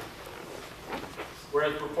over time.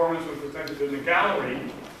 Whereas performance when presented in the gallery,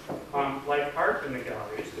 like art in the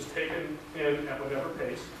galleries, is taken in at whatever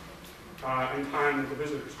pace and time that the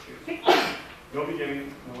visitors choose. No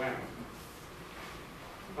beginning, no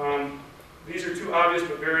end. These are two obvious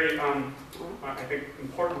but very, I think,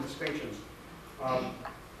 important distinctions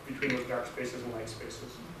between those dark spaces and light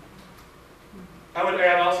spaces. I would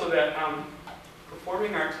add also that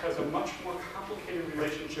performing arts has a much more complicated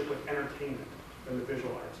relationship with entertainment than the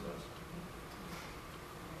visual arts does.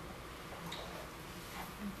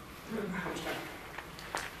 How much time?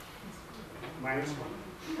 -1.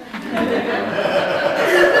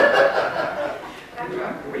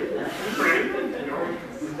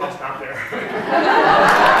 I'll stop there.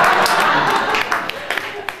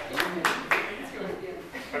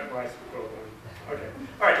 Okay.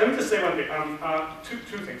 All right, let me just say one thing.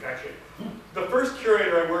 Two things, actually. The first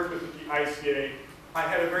curator I worked with at the ICA, I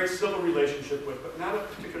had a very civil relationship with, but not a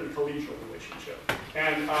particularly collegial relationship.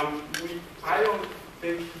 And I don't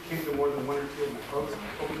think he came to more than 1 or 2 of my books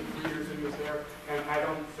over the 3 years that he was there, and I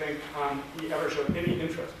don't think he ever showed any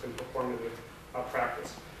interest in performative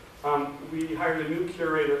practice. We hired a new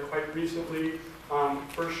curator quite recently.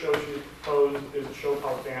 First show she proposed is a show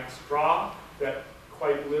called Dance Draw that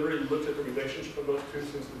quite literally looked at the relationship of those two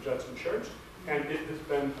since the Judson Church, and it has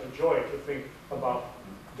been a joy to think about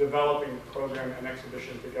developing the program and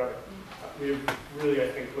exhibition together. We've really, I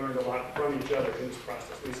think, learned a lot from each other in this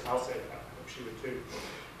process. At least I'll say that. I hope she would too.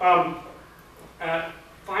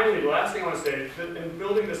 Finally, the last thing I want to say is that in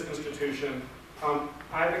building this institution,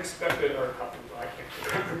 I've expected, or I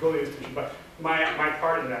can't building this institution, but my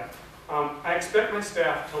part in that, I expect my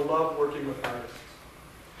staff to love working with artists.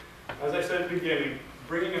 As I said at the beginning,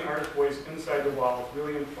 bringing an artist voice inside the wall is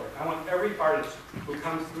really important. I want every artist who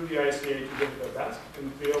comes through the ICA to give their best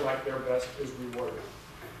and feel like their best is rewarded.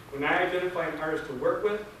 When I identify an artist to work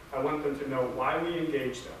with, I want them to know why we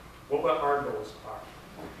engage them, what our goals are.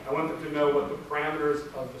 I want them to know what the parameters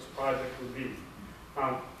of this project would be.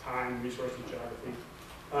 Time, resources, geography.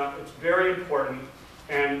 It's very important,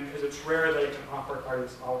 and because it's rare that I can offer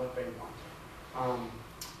artists all that they want.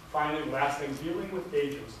 Finally, last thing, dealing with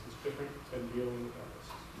agents is different than dealing with artists.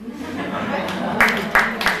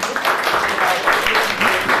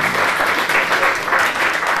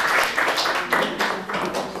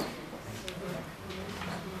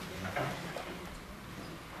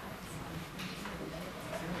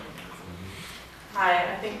 Hi,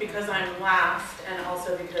 I think because I'm last, and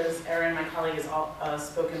also because Erin, my colleague, has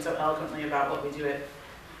spoken so eloquently about what we do at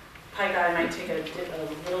PICA, I might take a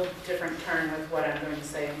little different turn with what I'm going to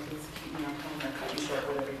say, and please keep me on time or cut me short,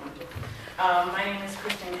 whatever you want to. My name is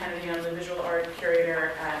Kristan Kennedy. I'm the visual art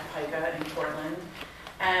curator at PICA in Portland,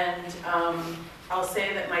 and I'll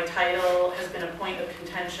say that my title has been a point of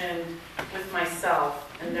contention with myself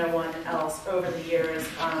and no one else over the years.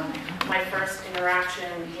 My first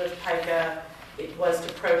interaction with PICA it was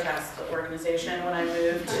to protest the organization when I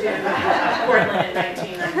moved to Portland in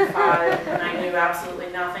 1995, and I knew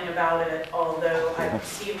absolutely nothing about it, although I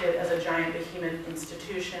perceived it as a giant behemoth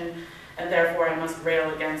institution, and therefore I must rail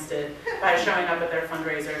against it by showing up at their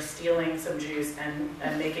fundraiser, stealing some juice, and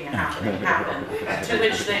making it happen, to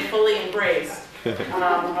which they fully embraced.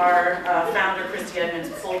 Our founder, Kristan,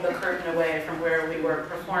 pulled the curtain away from where we were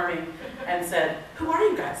performing and said, "Who are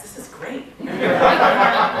you guys? This is great."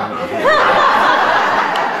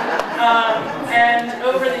 And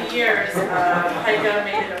over the years, Heike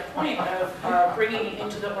made it a point of bringing me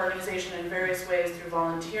into the organization in various ways through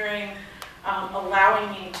volunteering, allowing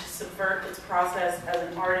me to subvert its process as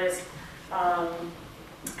an artist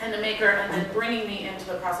and a maker, and then bringing me into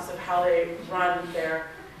the process of how they run their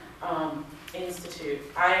institute.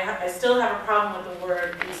 I still have a problem with the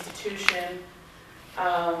word institution,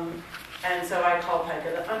 and so I call Heike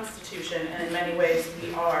the institution, and in many ways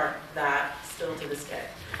we are that still to this day.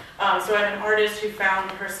 So I'm an artist who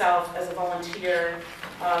found herself as a volunteer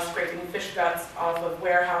scraping fish guts off of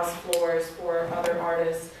warehouse floors for other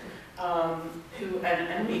artists,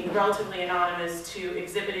 and being relatively anonymous, to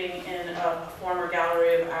exhibiting in a former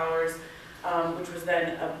gallery of ours, which was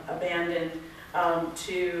then abandoned,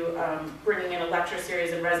 to bringing in a lecture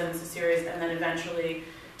series and residency series, and then eventually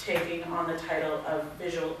taking on the title of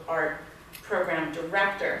visual art program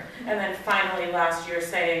director. And then finally last year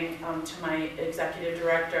saying to my executive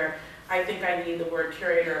director, I think I need the word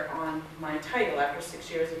curator on my title after 6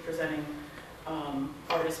 years of presenting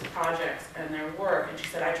artist projects and their work. And she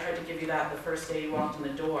said, I tried to give you that the first day you walked in the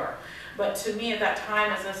door. But to me at that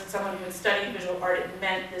time, as someone who had studied visual art, it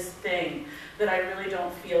meant this thing that I really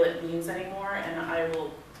don't feel it means anymore, and I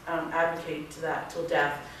will advocate to that till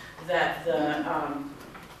death, that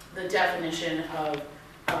the definition of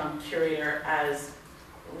curator as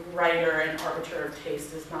writer and arbiter of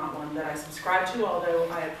taste is not one that I subscribe to, although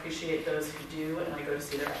I appreciate those who do, and I go to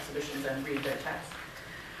see their exhibitions and read their texts.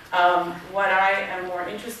 What I am more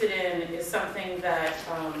interested in is something that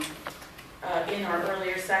in our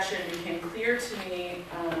earlier session became clear to me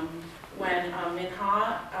when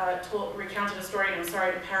Minha recounted a story, and I'm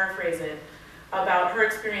sorry to paraphrase it, about her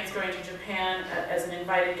experience going to Japan as an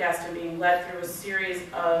invited guest and being led through a series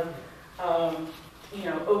of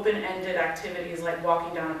open-ended activities like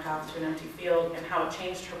walking down a path to an empty field, and how it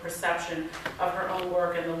changed her perception of her own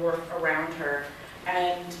work and the work around her.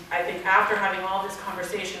 And I think after having all this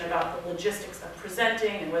conversation about the logistics of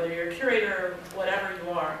presenting and whether you're a curator or whatever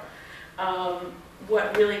you are,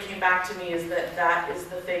 what really came back to me is that that is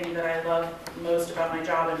the thing that I love most about my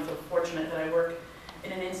job, and feel fortunate that I work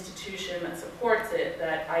in an institution that supports it,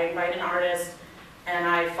 that I invite an artist and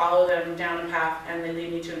I follow them down a path and they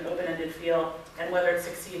lead me to an open-ended field, and whether it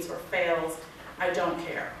succeeds or fails, I don't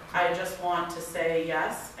care. I just want to say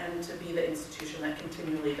yes and to be the institution that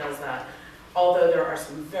continually does that, although there are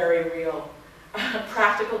some very real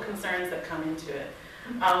practical concerns that come into it.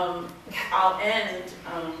 I'll end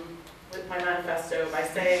with my manifesto by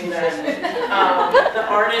saying that the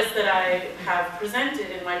artists that I have presented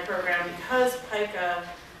in my program, because Heike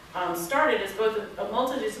started as both a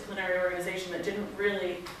multidisciplinary organization that didn't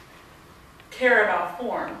really care about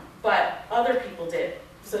form, but other people did.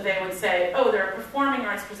 So they would say, oh, they're a performing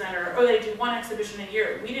arts presenter, or they do one exhibition a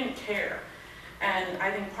year. We didn't care. And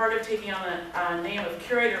I think part of taking on the name of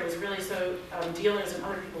curator was really so dealers and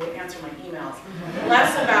other people would answer my emails.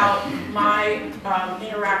 Less about my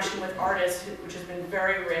interaction with artists, which has been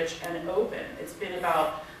very rich and open. It's been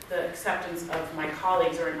about the acceptance of my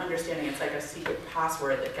colleagues, or an understanding it's like a secret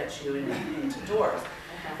password that gets you into doors.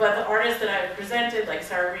 But the artists that I've presented, like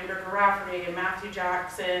Sarah Greenberg-Rafferty, and Matthew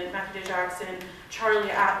Jackson, Charlie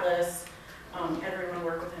Atlas, everyone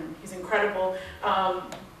work with him, he's incredible,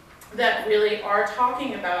 that really are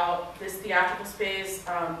talking about this theatrical space.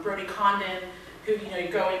 Brody Condon, who you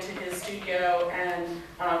go into his studio and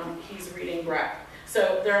he's reading Brecht.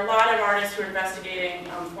 So there are a lot of artists who are investigating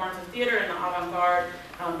forms of theater in the avant-garde,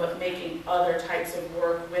 but making other types of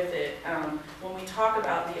work with it. When we talk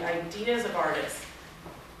about the ideas of artists,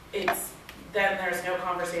 then there's no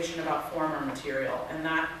conversation about form or material, and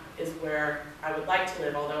that is where I would like to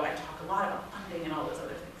live, although I talk a lot about funding and all those other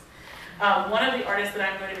things. One of the artists that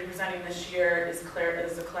I'm going to be presenting this year is a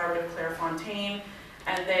collaborative, Claire Fontaine,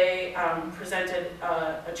 and they presented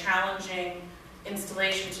a challenging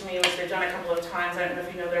installation to me, which they've done a couple of times. I don't know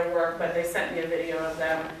if you know their work, but they sent me a video of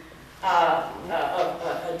them,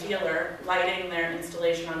 a dealer lighting their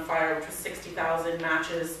installation on fire, which was 60,000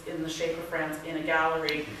 matches in the shape of France in a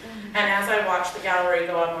gallery. And as I watched the gallery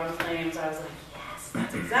go up on flames, I was like, yes,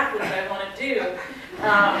 that's exactly what I want to do.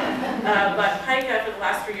 But PICA for the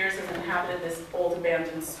last 3 years has inhabited this old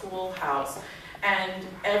abandoned schoolhouse. And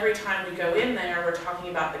every time we go in there, we're talking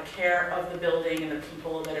about the care of the building and the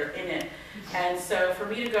people that are in it. And so for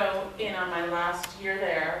me to go in on my last year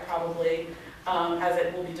there, probably, as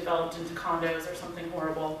it will be developed into condos or something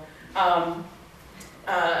horrible,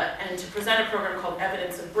 and to present a program called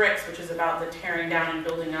Evidence of Bricks, which is about the tearing down and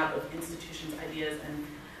building up of institutions, ideas, and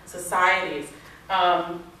societies.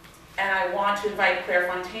 And I want to invite Claire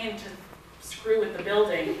Fontaine to screw with the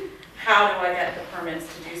building. How do I get the permits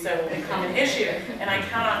to do so will become an issue. And I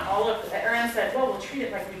count on all of the, Erin said, well, we'll treat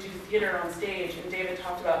it like we do theater on stage. And David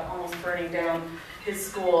talked about almost burning down his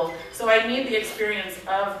school. So I need the experience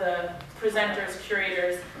of the presenters,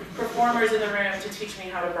 curators, performers in the room to teach me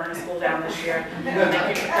how to burn a school down this year.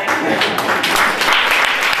 Thank you. Thank you.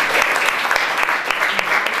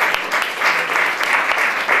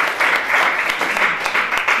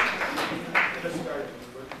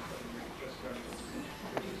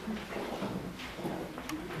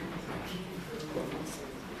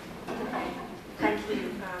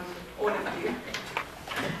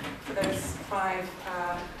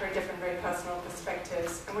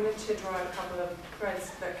 I wanted to draw a couple of threads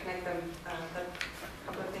that connect them, a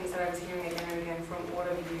couple of things that I was hearing again and again from all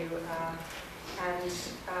of you, and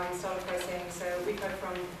start off by saying, so we've heard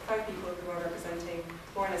from 5 people who are representing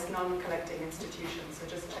more or less non-collecting institutions, so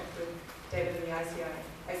just checked with David and the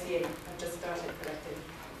ICA have just started collecting.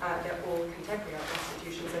 They're all contemporary art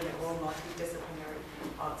institutions and they're all multidisciplinary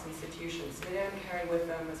arts institutions. So they don't carry with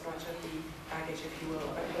them as much of the baggage, if you will,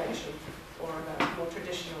 of a collection or of a more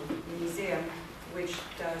traditional museum, which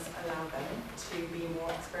does allow them to be more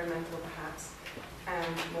experimental perhaps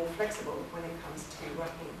and more flexible when it comes to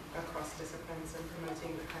working across disciplines and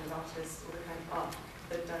promoting the kind of artists or the kind of art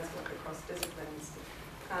that does work across disciplines.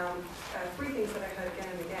 3 things that I heard again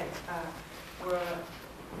and again were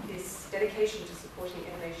this dedication to supporting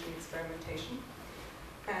innovation and experimentation,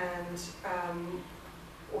 and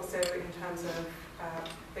also in terms of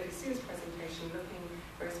Betti-Sue's presentation, looking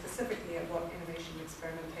very specifically at what innovation and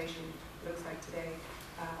experimentation looks like today.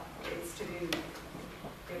 It's to do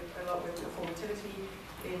a lot with performativity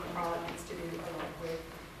in art. It's to do a lot with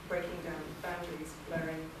breaking down boundaries,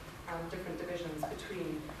 blurring different divisions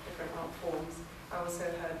between different art forms. I also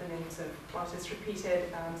heard the names of artists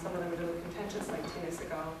repeated, some of them a little contentious, like Tina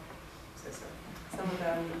Segal. Some of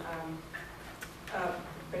them,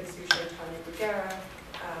 Betti-Sue, Tanya Bruguera,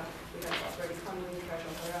 we have Rose Condon,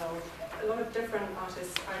 Kajal Harrell, a lot of different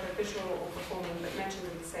artists, either visual or performing, but mentioned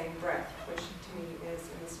in the same breath, which to me is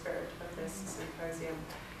in the spirit of this symposium.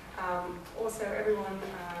 Also, everyone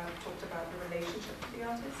talked about the relationship with the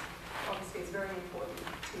artist. Obviously, it's very important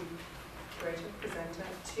to curator, presenter,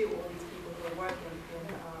 to all these people who are working in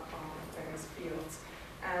our various fields.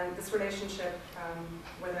 And this relationship,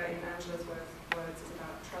 whether in Angela's words is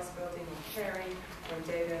about trust building or caring, or in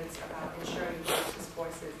David's about ensuring that artists'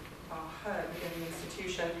 voices are heard within the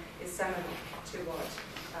institution, is seminal to what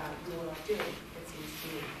you all are doing, it seems to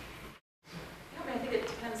me. Yeah, I mean, I think it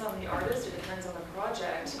depends on the artist, it depends on the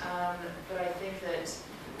project, but I think that,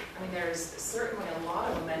 there's certainly a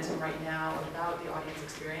lot of momentum right now about the audience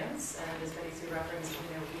experience, and as Betti-Sue referenced,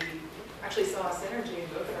 we actually saw a synergy in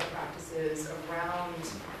both of our practices around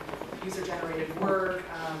user-generated work,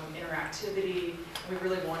 interactivity. We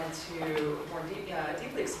really wanted to more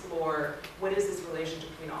deeply explore what is this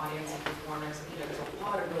relationship between audience and performers. There's a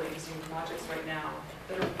lot of really interesting projects right now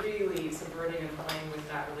that are really subverting and playing with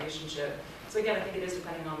that relationship. So again, I think it is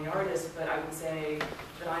depending on the artist, but I would say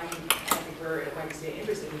that I think we're at YMCA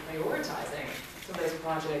interested in prioritizing some of those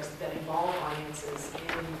projects that involve audiences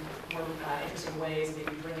in more interesting ways,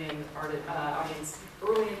 maybe bring in audience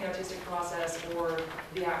early in the artistic process, or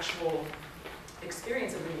the actual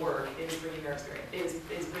experience of the work is bringing their experience,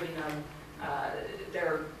 is bringing them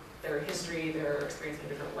their history, their experience in a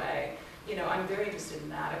different way. I'm very interested in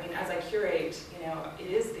that. As I curate, it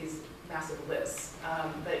is these massive lists,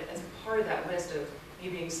 but as part of that list of me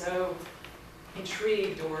being so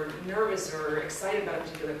intrigued or nervous or excited about a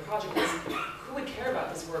particular project is who would care about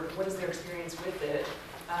this work, what is their experience with it,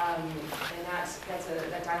 and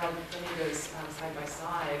that dialogue for me goes side by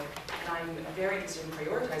side, and I'm very interested in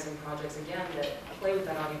prioritizing projects, again, that play with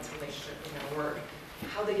that audience relationship in their work.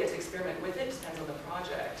 How they get to experiment with it depends on the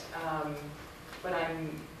project, but I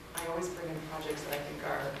always bring in projects that I think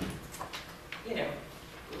are,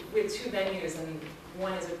 we have 2 venues, and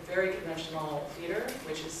one is a very conventional theater,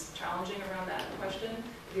 which is challenging around that question.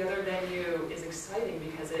 The other venue is exciting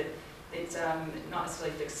because it's not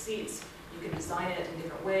necessarily fixed seats. You can design it in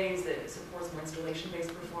different ways that supports more installation-based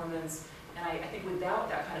performance, And I think without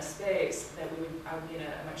that kind of space, that I would be in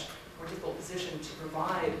a much more difficult position to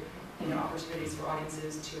provide opportunities for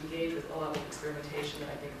audiences to engage with the level of experimentation that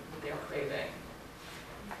I think that they are craving.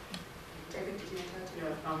 David, did you want to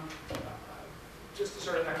Yeah, just to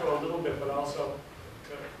sort of echo a little bit, but also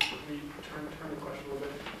to turn the question a little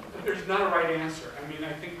bit. There's not a right answer. I mean,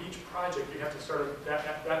 I think each project you have to sort of,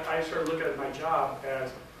 I sort of look at my job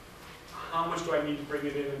as how much do I need to bring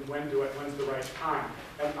it in and when's the right time.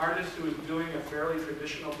 An artist who is doing a fairly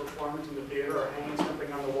traditional performance in the theater or hanging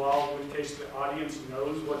something on the wall, in case the audience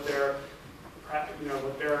knows what their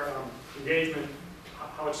engagement,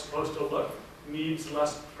 how it's supposed to look, needs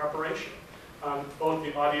less preparation.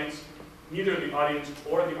 Neither the audience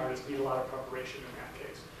or the artist need a lot of preparation in that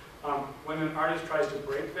case. When an artist tries to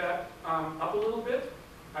break that up a little bit,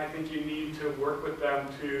 I think you need to work with them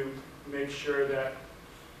to make sure that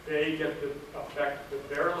they get the effect that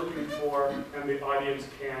they're looking for and the audience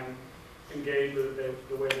can engage with it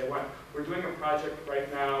the way they want. We're doing a project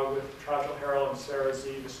right now with Trajal Harrell and Sarah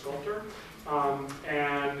Z, the sculptor,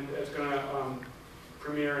 and it's going to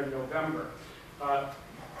premiere in November.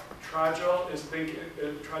 Trajal and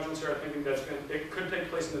Sarah are thinking that it could take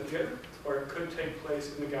place in the theater or it could take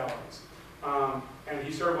place in the galleries. And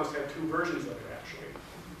he sort of wants to have two versions of it, actually.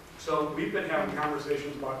 So we've been having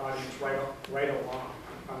conversations about audience right along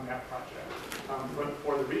on that project. But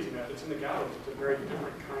for the reason that it's in the galleries, it's a very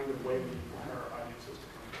different kind of way we want our audiences to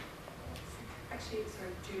come. Actually,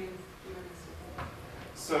 sorry, Julian, you want to say?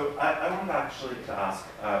 So I wanted actually to ask,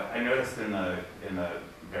 I noticed in the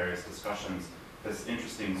various discussions this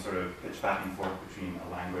interesting sort of pitch back and forth between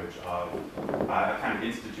a language of a kind of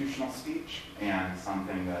institutional speech and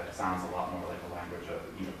something that sounds a lot more like a language of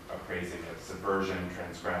appraising of subversion,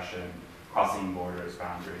 transgression, crossing borders,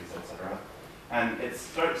 boundaries, etc. And it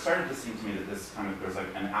started to seem to me that there's like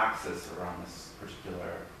an axis around this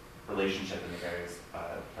particular relationship in the various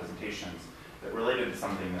presentations that related to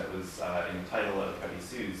something that was in the title of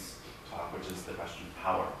Betti-Sue's talk, which is the question of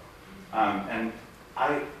power. And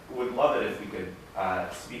I would love it if we could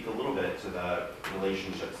speak a little bit to the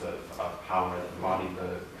relationships of power that embody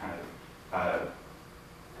the kind of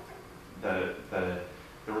the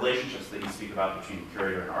relationships that you speak about between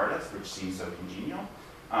curator and artist, which seem so congenial.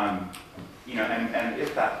 And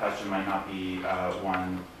if that question might not be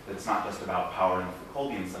one that's not just about power in the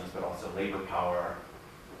Foucauldian sense, but also labor power,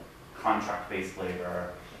 contract-based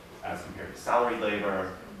labor as compared to salary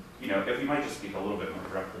labor. If we might just speak a little bit more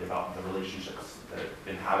directly about the relationships that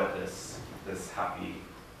inhabit this happy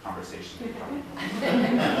conversation.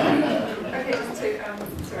 Okay, just to,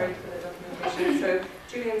 sorry for the documentation. So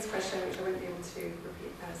Julian's question, which I won't be able to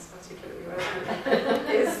repeat as articulately well,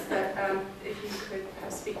 is that if you could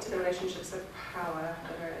speak to the relationships of power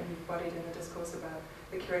that are embodied in the discourse about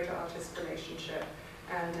the curator-artist relationship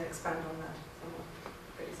and expand on that somewhat.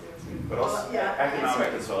 But also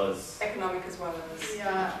economic as well as... Economic as well as...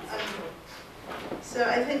 Yeah. So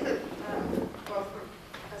I think that,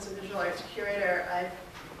 as a visual arts curator,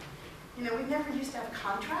 we never used to have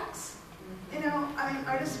contracts.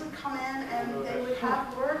 Artists would come in and they would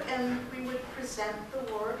have work and we would present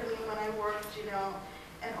the work. When I worked, in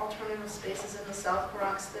alternative spaces in the South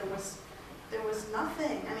Bronx, there was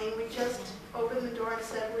nothing. We just opened the door and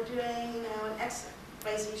said, we're doing, an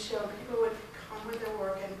XYZ show. People would come with their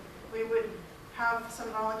work and we would have some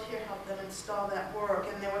volunteer help them install that work.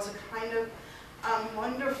 And there was a kind of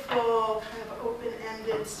wonderful, kind of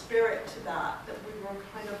open-ended spirit to that we were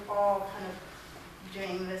kind of all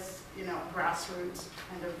doing this, grassroots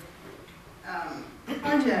kind of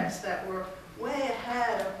projects that were way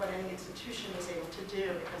ahead of what any institution was able to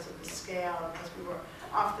do because of the scale, because we were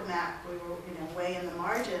off the map, we were, way in the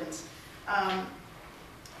margins.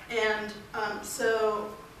 So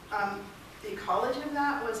the ecology of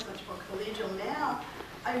that was much more collegial. Now,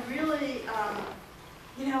 I really,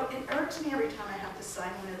 it irks me every time I have to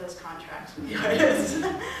sign one of those contracts with the artists.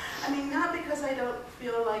 Not because I don't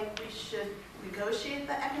feel like we should negotiate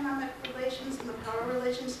the economic relations and the power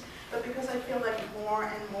relations, but because I feel like more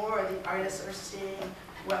and more the artists are seeing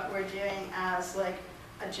what we're doing as like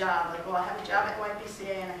a job. Like, well, I have a job at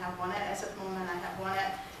YPCA and I have one at SFMOM and I have one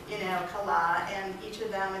at, CALA, and each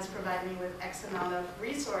of them is providing me with X amount of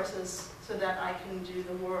resources so that I can do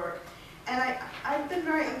the work. And I've been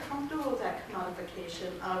very uncomfortable with that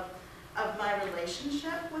commodification of my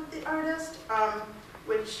relationship with the artist,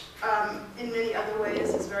 which in many other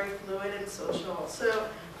ways is very fluid and social. So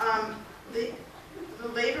the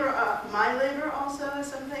labor, my labor also is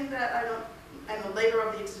something that I don't, and the labor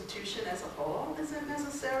of the institution as a whole isn't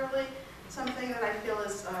necessarily something that I feel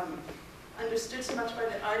is understood so much by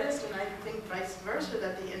the artist, and I think vice versa,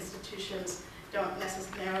 that the institutions don't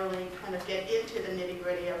necessarily kind of get into the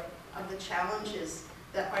nitty-gritty of the challenges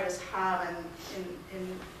that artists have and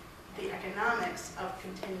in the economics of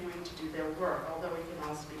continuing to do their work, although we can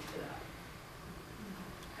all speak to that.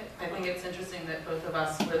 I think it's interesting that both of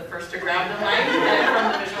us were the first to grab the mic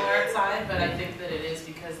from the visual art side, but I think that it is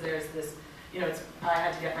because there's this, I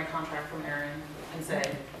had to get my contract from Erin and say,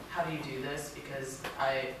 how do you do this? Because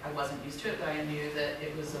I wasn't used to it, but I knew that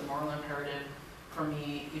it was a moral imperative for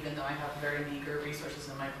me, even though I have very meager resources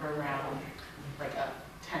in my program, like a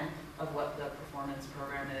 10th of what the performance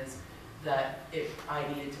program is, that I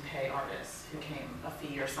needed to pay artists who came a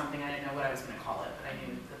fee or something. I didn't know what I was going to call it, but I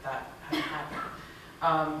knew that had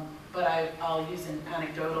happened. But I'll use an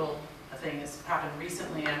anecdotal thing. This happened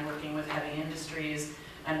recently. I'm working with heavy industries,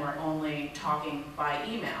 and we're only talking by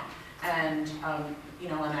email. And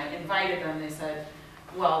when I invited them, they said,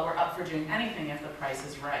 well, we're up for doing anything if the price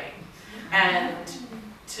is right. And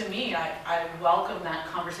to me, I welcome that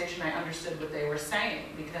conversation. I understood what they were saying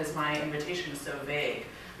because my invitation was so vague.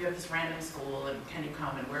 We have this random school, and can you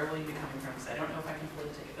come, and where will you be coming from? Because I don't know if I can afford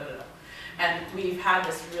the ticket, da, da, da. And we've had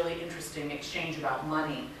this really interesting exchange about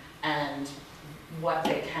money and what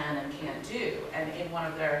they can and can't do. And in one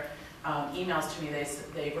of their emails to me,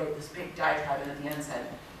 they wrote this big diatribe, and at the end said,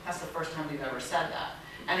 that's the first time we've ever said that.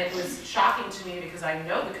 And it was shocking to me because I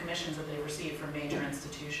know the commissions that they receive from major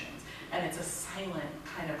institutions, and it's a silent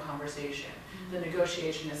kind of conversation. The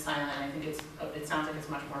negotiation is silent. I think it sounds like it's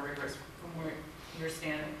much more rigorous from where you're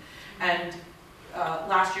standing. And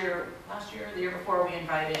last year, the year before, we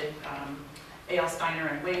invited A.L. Steiner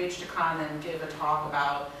and Wage to come and give a talk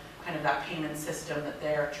about kind of that payment system that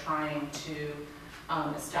they're trying to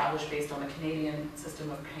establish based on the Canadian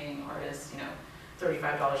system of paying artists,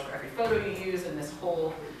 $35 for every photo you use and this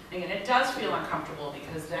whole thing. And it does feel uncomfortable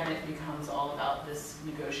because then it becomes all about this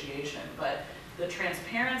negotiation. But the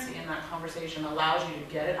transparency in that conversation allows you to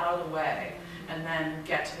get it out of the way and then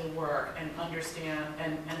get to the work and understand,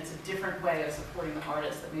 and it's a different way of supporting the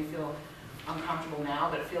artists that may feel uncomfortable now,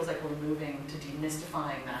 but it feels like we're moving to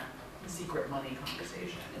demystifying that secret money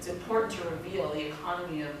conversation. It's important to reveal the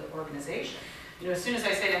economy of the organization. As soon as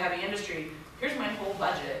I say to heavy industry, here's my whole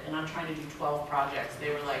budget, and I'm trying to do 12 projects, they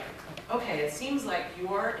were like, okay, it seems like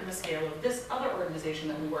you're in the scale of this other organization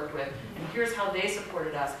that we worked with, and here's how they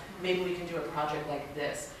supported us. Maybe we can do a project like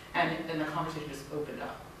this. And then the conversation just opened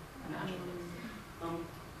up, magically.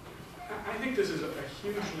 I think this is a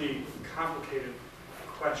hugely complicated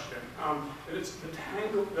question. It's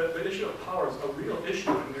the issue of power is a real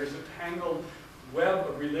issue, and there's a tangled web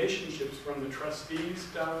of relationships from the trustees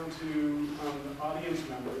down to the audience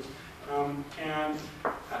members. And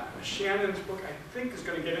Shannon's book, I think, is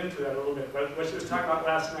going to get into that a little bit. But what she was talking about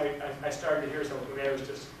last night, I started to hear something. Maybe I was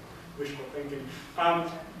just wishful thinking.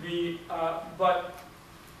 But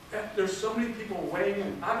there's so many people weighing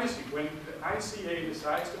in. Obviously, when the ICA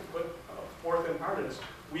decides to put forth an artist,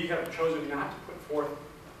 we have chosen not to put forth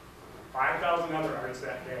 5,000 other artists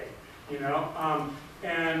that day.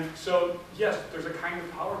 And so, yes, there's a kind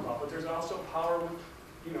of power involved, but there's also power with,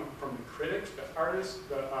 from the critics, the artists,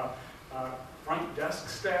 the front desk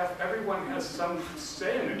staff. Everyone has some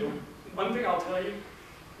say in it. One thing I'll tell you,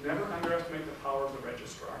 never underestimate the power of the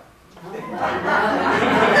registrar.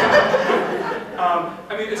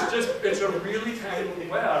 I mean, it's a really tangled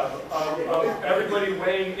web of everybody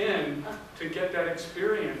weighing in to get that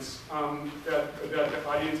experience that the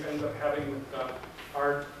audience ends up having with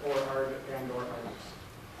art or art and or artists.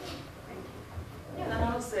 Yeah, and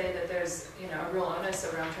I would say that there's a real onus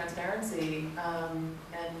around transparency and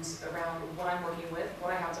around what I'm working with,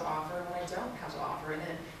 what I have to offer, and what I don't have to offer. And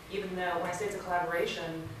even though when I say it's a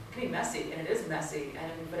collaboration, it can be messy, and it is messy,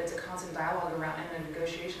 but it's a constant dialogue around and a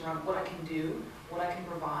negotiation around what I can do, what I can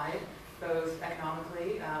provide, both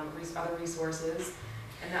economically, other resources,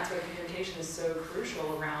 and that's where the communication is so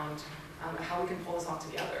crucial around how we can pull this off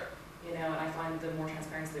together. And I find the more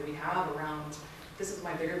transparency that we have around this is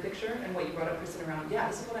my bigger picture, and what you brought up, Kristan, around, yeah,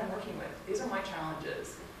 this is what I'm working with. These are my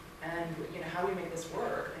challenges, and how do we make this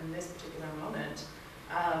work in this particular moment?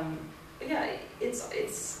 But yeah,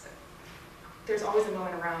 there's always a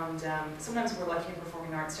moment around, sometimes we're lucky in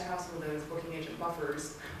performing arts to have some of those booking agent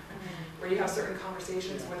buffers, where you have certain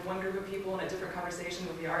conversations with one group of people and a different conversation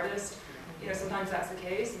with the artist. Sometimes that's the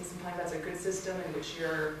case, and sometimes that's a good system in which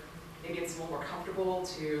maybe it's a little more comfortable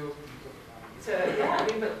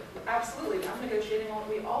but absolutely, I'm negotiating,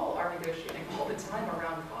 we all are negotiating all the time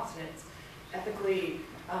around cost, and it's ethically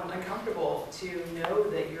uncomfortable to know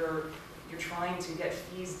that you're trying to get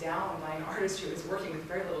fees down by an artist who is working with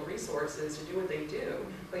very little resources to do what they do,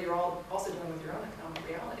 but you're also dealing with your own economic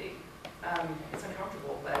reality. It's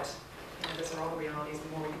uncomfortable, but those are all the realities. The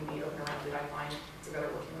more we can be open around I find it's a better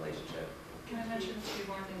working relationship. Can I mention two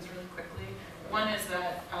more things really quickly? One is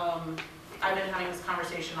that I've been having this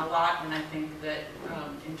conversation a lot, and I think that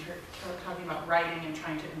talking about writing and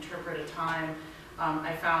trying to interpret a time,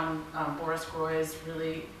 I found Boris Groy's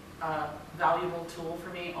really valuable tool for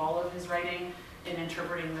me, all of his writing in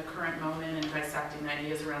interpreting the current moment and dissecting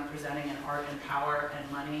ideas around presenting an art and power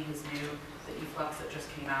and money. His new, the e-flux that just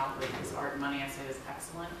came out with his art and money essay is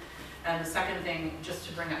excellent. And the second thing, just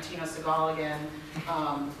to bring up Tino Segal again,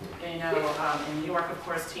 in New York, of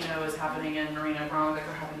course, Tino is happening and Marina Abramovic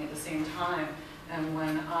are happening at the same time. And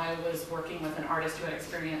when I was working with an artist who had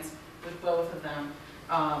experience with both of them,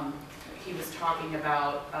 he was talking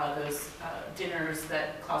about those dinners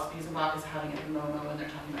that Klaus Biesenbach is having at the MoMA when they're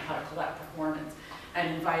talking about how to collect performance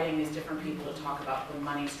and inviting these different people to talk about the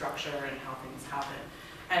money structure and how things happen.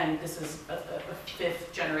 And this is a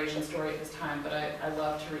fifth generation story at this time, but I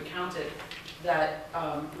love to recount it, that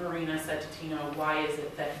Marina said to Tino, why is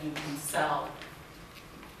it that you can sell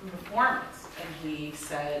performance? And he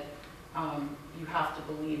said, you have to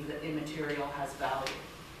believe that immaterial has value.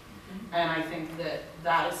 And I think that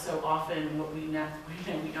that is so often what we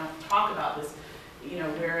don't talk about this.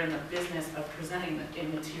 We're in the business of presenting the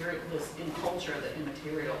immaterial, this in culture, the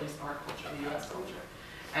immaterial, at least our culture, the U.S. culture.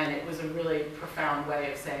 And it was a really profound way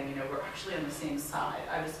of saying, we're actually on the same side.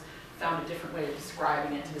 I just found a different way of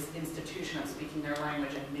describing it to this institution of speaking their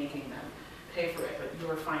language and making them pay for it. But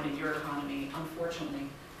you're finding your economy, unfortunately,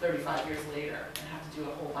 35 years later, and have to do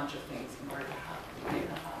a whole bunch of things in order to make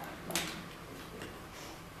that happen.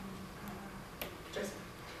 Jason?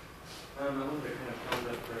 I wanted to kind of come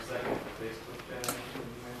up for a second with the Facebook generation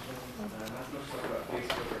you mentioned. Not so much talk about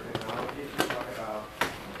Facebook or technology, but talk about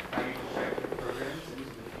how you project your programs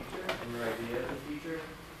into the future and your idea of the future,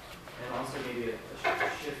 and also maybe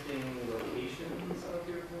shifting locations of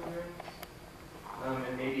your programs,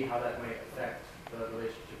 and maybe how that might affect the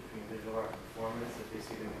relationship between visual art and performance, if they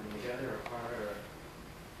see them coming together or apart, or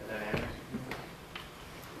the dynamics.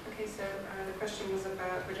 Okay, so the question was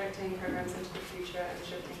about projecting programs into the future and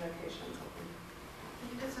shifting locations. Can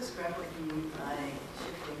you just describe what you mean by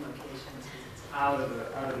shifting locations? Out of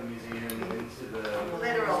the museum into the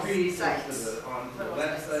literal streets, sites. onto the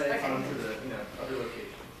website, Okay. onto the other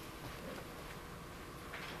locations.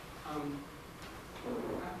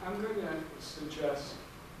 I'm going to suggest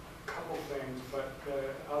a couple things, but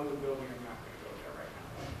out of the building, I'm not going to go there right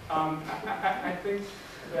now. I think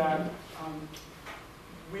that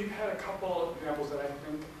we've had a couple examples that I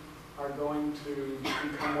think are going to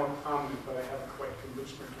become more prominent, but I haven't quite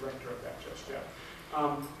convinced the director of that just yet.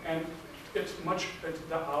 And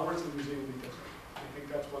the hours of the museum will be different. I think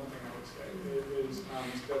that's one thing I would say. It is,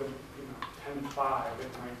 instead of 10 to 5, it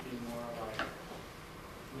might be more like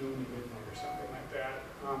noon to midnight or something like that.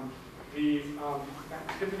 The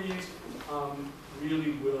activities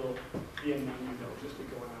really will be a menu that will just be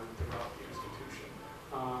going on throughout the institution.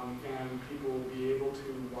 And people will be able to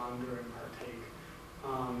wander and partake.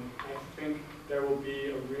 I think there will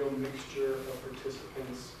be a real mixture of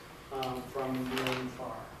participants from near and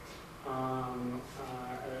far.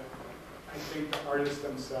 I think the artists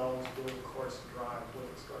themselves will, of course, drive what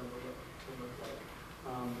it's going to look like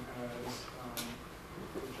as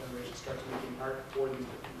the generation starts making art for these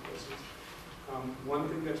different places. One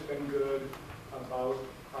thing that's been good about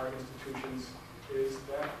our institutions is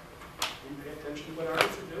that we pay attention to what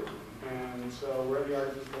artists are doing. And so where the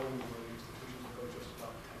artist is going, where the institutions will go just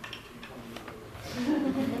about 10, 15,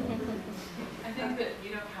 20 years. I think that you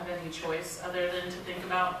don't have any choice other than to think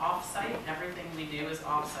about off-site. Everything we do is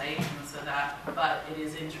off-site, and so but it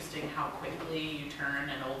is interesting how quickly you turn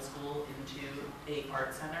an old school into an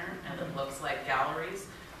art center, and it looks like galleries.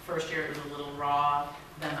 First year it was a little raw,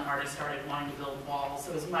 then the artists started wanting to build walls.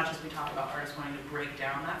 So as much as we talk about artists wanting to break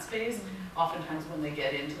down that space, oftentimes when they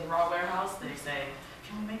get into the raw warehouse, they say,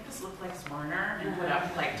 can we make this look like Smarner and put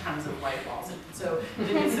up like tons of white walls? And so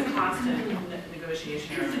it's a constant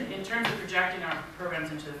negotiation. In terms of projecting our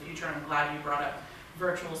programs into the future, I'm glad you brought up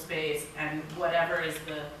virtual space and whatever is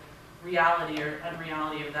the reality or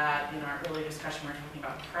unreality of that. In our earlier discussion, we were talking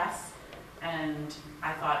about press. And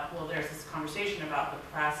I thought, well, there's this conversation about the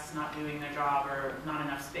press not doing their job or not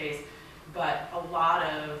enough space. But a lot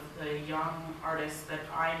of the young artists that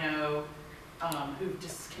I know who've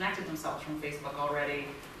disconnected themselves from Facebook already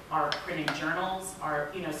are printing journals,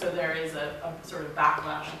 so there is a sort of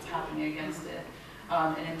backlash that's happening against it.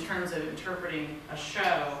 And in terms of interpreting a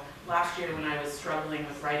show, last year when I was struggling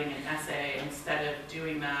with writing an essay, instead of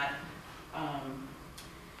doing that,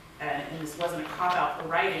 and this wasn't a cop-out for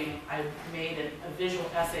writing, I made a visual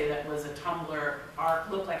essay that was a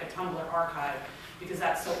Tumblr, looked like a Tumblr archive, because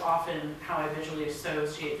that's so often how I visually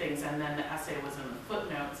associate things, and then the essay was in the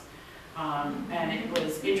footnotes. And it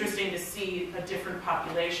was interesting to see a different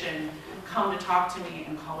population come to talk to me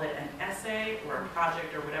and call it an essay or a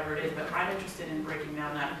project or whatever it is, but I'm interested in breaking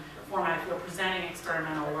down that format. If we're presenting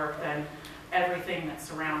experimental work, then everything that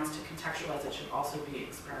surrounds to contextualize it should also be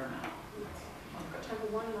experimental. I've got time for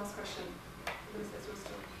one last question. I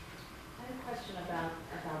have a question about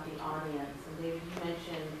the audience. And Dave, you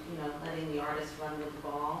mentioned, letting the artist run with the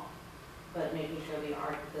ball, but making sure the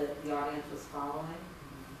audience was following.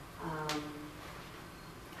 How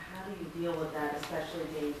do you deal with that, especially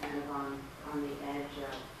being kind of on the edge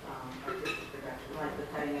of artistic production, like the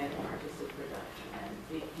cutting edge of artistic production? And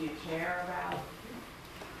do you care about,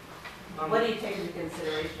 what do you take into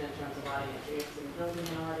consideration in terms of audience? Are you interested in building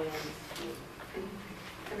an audience?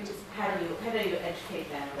 How do you educate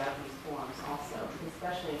them about these forms also,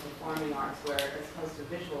 especially in performing arts, where as opposed to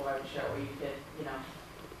visual art show, where you could,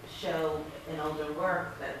 show an older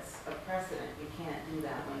work that's a precedent. You can't do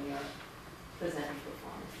that when you're presenting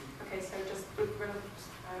performance. Okay, so just with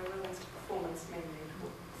relevance to performance, mainly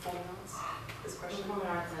performing arts. This question.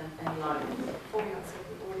 Performing arts and the audience. Performing arts and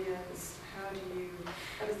the audience. How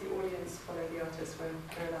does the audience follow the artist when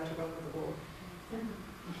they're allowed to run with the ball?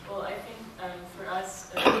 Well, I think for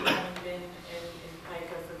us, having been in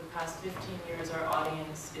PICA for the past 15 years, our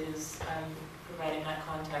audience is providing that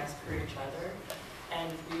context for each other. And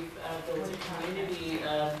we've built a community,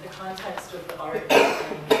 the context of the art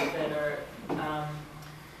that are,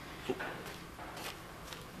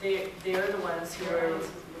 they are the ones who are,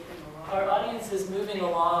 our audience is moving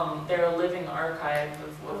along. They're a living archive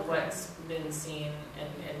of what's been seen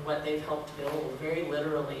and what they've helped build, very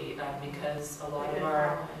literally, because a lot of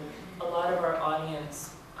our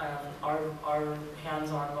audience are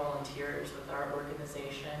hands-on volunteers with our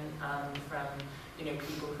organization, from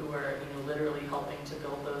people who are literally helping to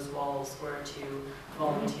build those walls, or to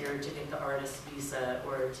volunteer to get the artist's visa,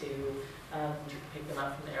 or to pick them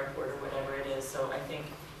up from the airport, or whatever it is. So I think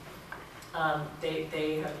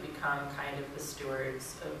they have become kind of the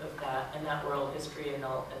stewards of that and that oral history, and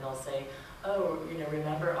they'll say, oh,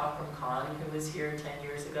 remember Akram Khan, who was here 10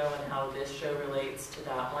 years ago, and how this show relates to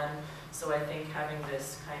that one. So I think having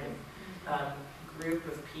this kind of group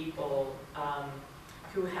of people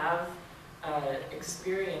who have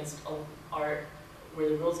experienced art where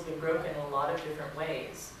the rules have been broken in a lot of different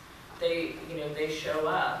ways. They show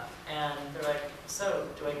up and they're like, so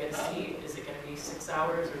do I get a seat? Is it going to be 6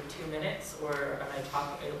 hours or 2 minutes, or am I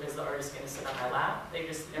talking? Is the artist going to sit on my lap? They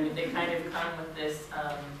kind of come with this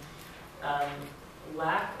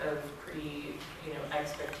lack of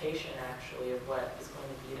expectation actually of what is going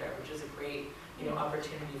to be there, which is a great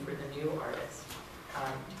opportunity for the new artist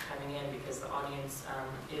coming in, because the audience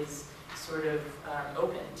is sort of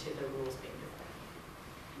open to the rules being different.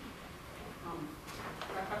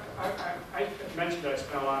 I mentioned that I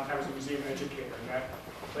spent a lot of time as a museum educator, and that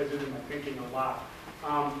plays into my thinking a lot.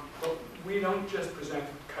 But we don't just present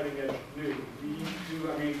cutting edge new. We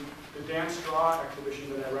do, the dance straw exhibition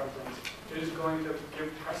that I referenced is going to give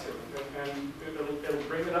precedent, and it'll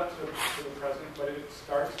bring it up to the present, but it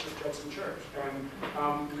starts with Judson Church, and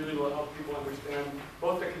really will help people understand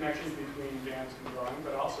both the connections between dance and drawing,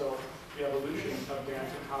 but also the evolution of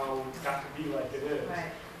dance and how it got to be like it is.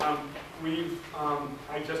 Right.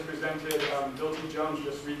 I just presented, Bill T. Jones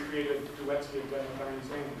just recreated duets he had done with Arnie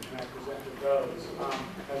Zane, and I presented those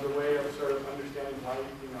as a way of sort of understanding why,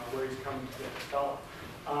 where he's coming to get developed.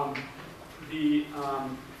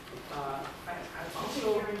 I've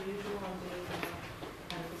also very unusual on doing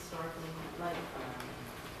kind of historically like.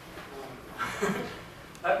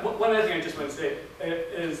 One other thing I just want to say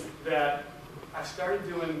is that I started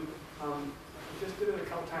doing, I just did it a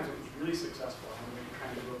couple times, it was really successful. I'm going to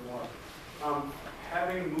kind of do it more.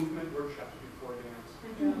 Having movement workshops before dance,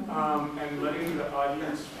 and letting the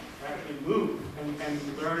audience actually move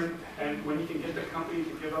and learn, and when you can get the company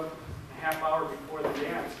to give up a half hour before the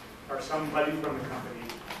dance, or somebody from the company,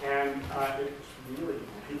 and it's really,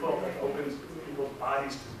 it opens people's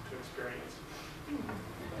bodies to experience.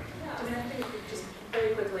 I think just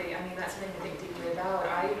very quickly, that's something to think deeply about.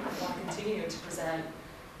 I want to continue to present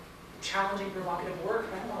challenging, provocative work.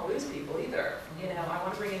 I don't want to lose people either. I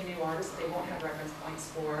want to bring in new artists they won't have reference points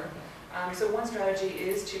for. So one strategy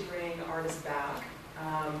is to bring artists back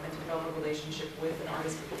and to develop a relationship with an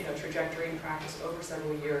artist, trajectory and practice over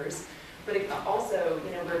several years. But also,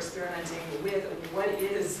 we're experimenting with what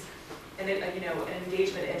is an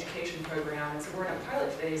engagement education program. And so we're in a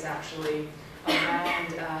pilot phase actually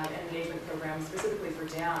around an engagement program specifically for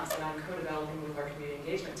dance that I'm co-developing with our community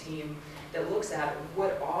engagement team that looks at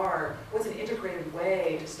what's an integrated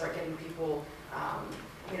way to start getting people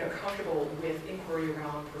comfortable with inquiry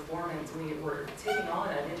around performance. We're taking on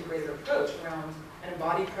an integrated approach around an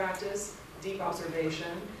embodied practice, deep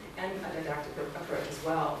observation, and a didactic approach as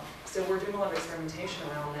well. So we're doing a lot of experimentation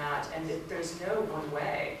around that, and there's no one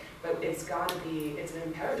way, but it's got to be, it's an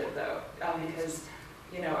imperative though, because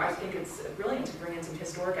I think it's brilliant to bring in some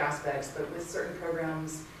historic aspects, but with certain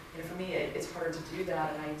programs, for me, it's harder to do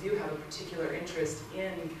that, and I do have a particular interest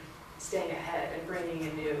in staying ahead and bringing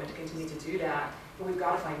in new and to continue to do that. But we've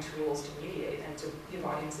got to find tools to mediate and to give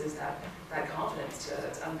audiences that confidence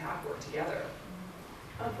to unpack work together.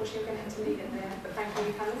 Unfortunately, we're going to have to leave it there, but thank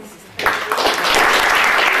you, panelists.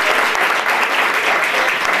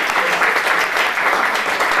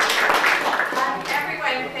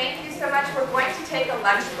 Everyone, thank you so much. We're going to take a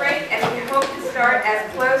lunch break, and we hope to start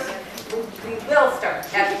as close. We will start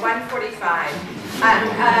at 1:45.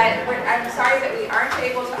 I'm sorry that we aren't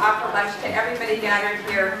able to offer lunch to everybody gathered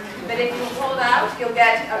here, but if you hold out, you'll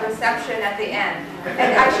get a reception at the end.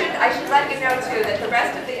 And I should let you know too that the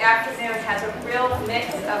rest of the afternoon has a real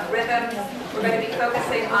mix of rhythms. We're going to be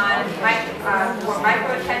focusing on more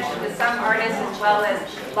micro attention to some artists, as well as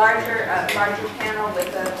larger panel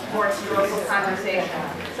with a more historical conversation.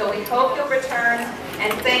 So we hope you'll return,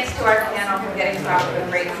 and thanks to our panel for getting us off to a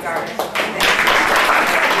great start.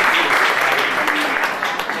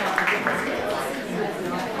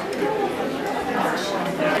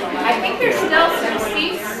 I think there's still some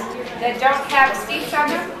seats that don't have seats on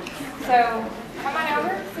them, so come on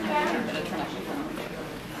over, sit down.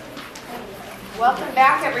 Welcome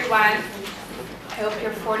back, everyone. I hope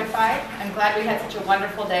you're fortified. I'm glad we had such a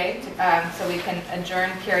wonderful day, so we can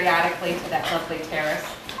adjourn periodically to that lovely terrace.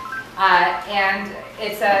 And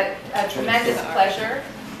it's a tremendous pleasure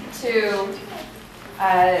to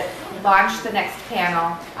launch the next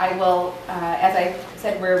panel. I will, as I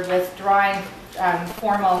said, we're withdrawing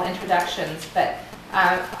formal introductions, but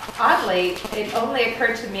oddly, it only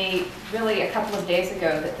occurred to me really a couple of days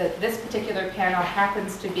ago that this particular panel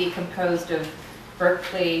happens to be composed of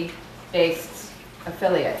Berkeley-based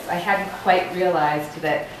affiliates. I hadn't quite realized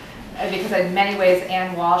that, because in many ways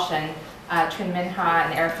Ann Walsh and Trin Minha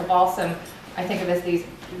and Erica Balsam, I think of as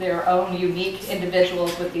their own unique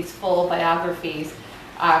individuals with these full biographies,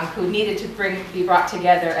 who needed to be brought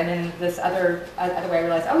together, and in this other way I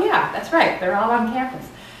realized, oh yeah, that's right, they're all on campus.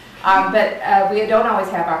 But we don't always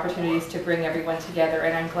have opportunities to bring everyone together,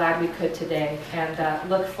 and I'm glad we could today, and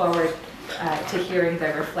look forward to hearing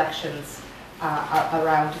their reflections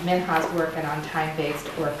around Minha's work and on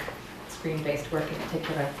time-based work, screen-based work in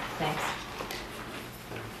particular. Thanks.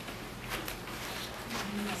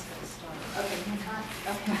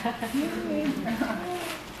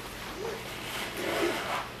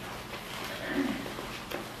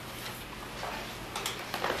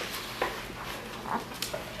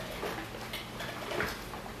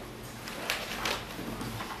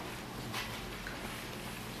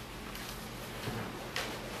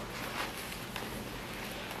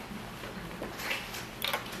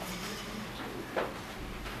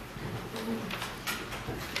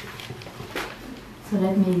 So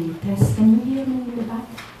let me test. Can you hear me in the back?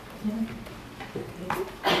 Yeah.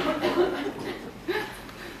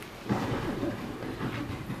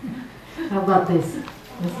 How about this?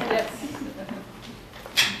 Yes.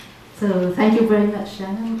 So thank you very much,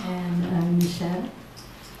 Shannon and Michelle,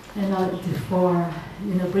 and for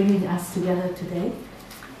bringing us together today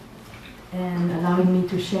and allowing me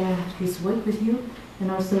to share this work with you. And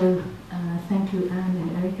also thank you, Anne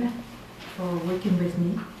and Erica, for working with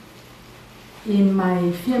me. In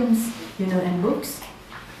my films, and books,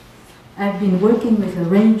 I've been working with a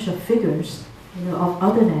range of figures, of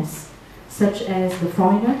otherness, such as the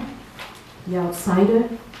foreigner, the outsider,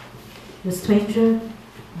 the stranger,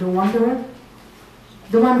 the wanderer,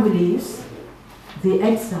 the one who leaves, the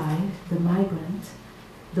exile, the migrant,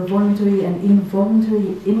 the voluntary and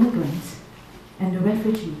involuntary immigrant, and the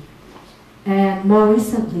refugee. And more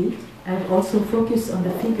recently, I've also focused on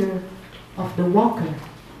the figure of the walker,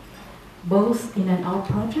 both in an art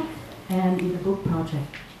project and in a book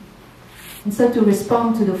project. And so to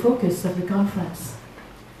respond to the focus of the conference,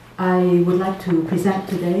 I would like to present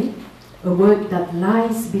today a work that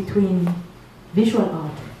lies between visual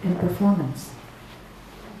art and performance.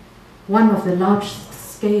 One of the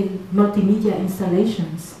large-scale multimedia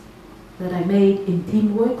installations that I made in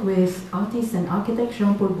teamwork with artist and architect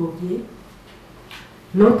Jean-Paul Bourdier,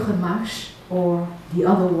 L'autre marche, or The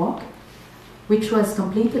Other Walk, which was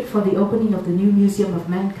completed for the opening of the new Museum of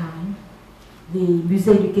Mankind, the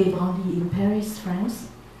Musée du Quai Branly in Paris, France,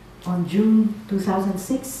 on June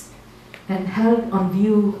 2006, and held on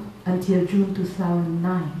view until June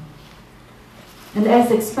 2009. And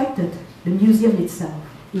as expected, the museum itself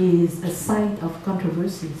is a site of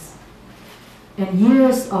controversies and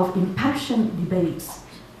years of impassioned debates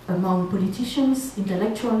among politicians,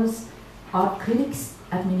 intellectuals, art critics,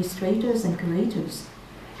 administrators, and curators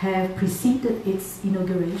have preceded its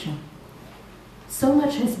inauguration. So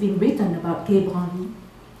much has been written about Quai Branly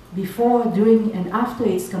before, during, and after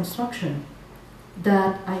its construction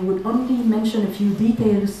that I would only mention a few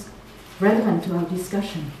details relevant to our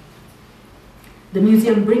discussion. The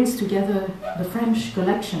museum brings together the French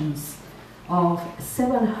collections of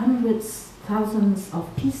several hundreds, thousands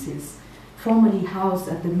of pieces formerly housed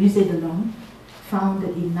at the Musée de l'Homme,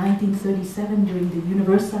 founded in 1937 during the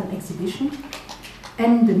Universal Exhibition,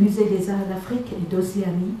 and the Musée des Arts d'Afrique et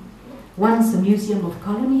d'Océanie, once a museum of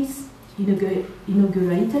colonies,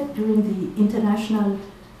 inaugurated during the International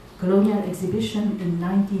Colonial Exhibition in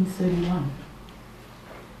 1931.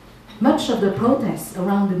 Much of the protests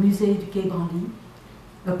around the Musée du Quai Branly,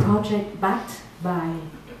 a project backed by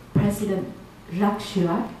President Jacques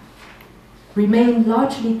Chirac, remain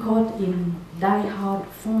largely caught in die-hard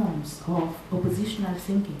forms of oppositional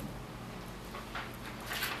thinking.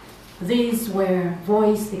 These were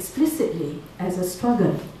voiced explicitly as a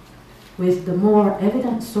struggle with the more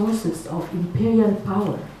evident sources of imperial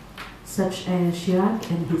power, such as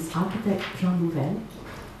Chirac and his architect Jean Nouvel,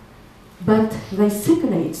 but they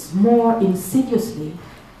circulate more insidiously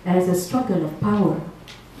as a struggle of power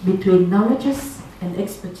between knowledges and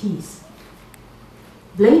expertise,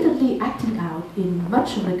 blatantly acting out in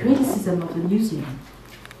much of the criticism of the museum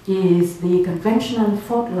is the conventional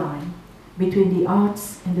fault line between the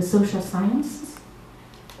arts and the social sciences,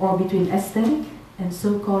 or between aesthetic and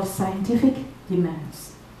so-called scientific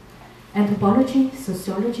demands, anthropology,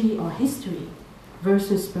 sociology, or history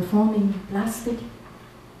versus performing plastic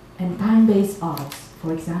and time-based arts,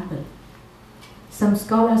 for example. Some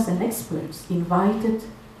scholars and experts invited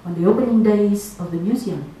on the opening days of the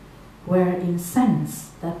museum were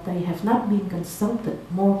incensed that they have not been consulted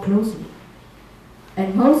more closely.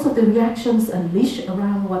 And most of the reactions unleashed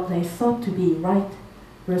around what they thought to be right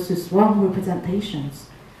versus wrong representations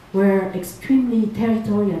were extremely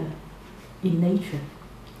territorial in nature.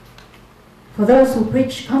 For those who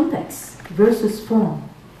preach context versus form,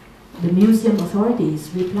 the museum authorities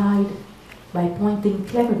replied by pointing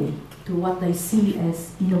cleverly to what they see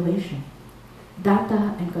as innovation.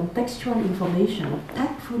 Data and contextual information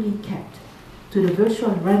tactfully kept to the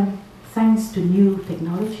virtual realm thanks to new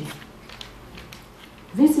technology.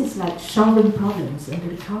 This is like shoving problems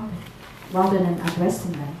under the carpet rather than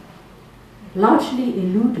addressing them. Largely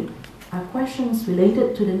eluded are questions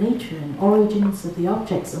related to the nature and origins of the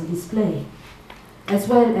objects on display, as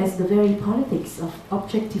well as the very politics of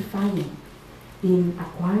objectifying in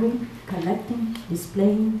acquiring, collecting,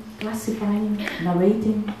 displaying, classifying,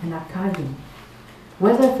 narrating, and archiving,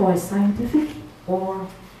 whether for a scientific or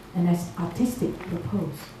an artistic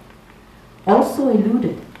purpose. Also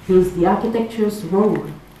eluded is the architecture's role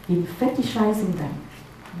in fetishizing them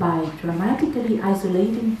by dramatically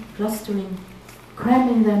isolating, clustering,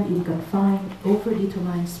 cramming them in confined,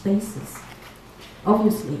 overdetermined spaces.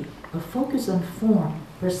 Obviously, a focus on form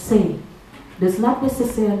per se does not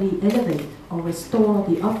necessarily elevate or restore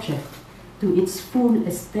the object to its full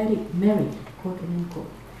aesthetic merit, quote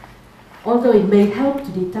unquote, although it may help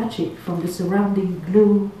to detach it from the surrounding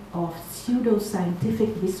glue of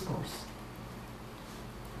pseudo-scientific discourse.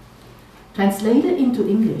 Translated into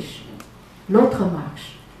English, l'autre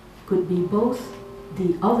marche could be both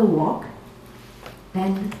the other walk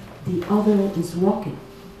and the other is walking.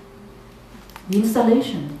 The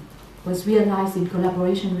installation was realized in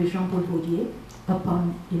collaboration with Jean-Paul Vaudier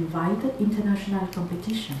upon invited international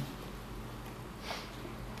competition.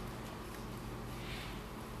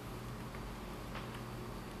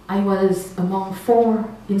 I was among 4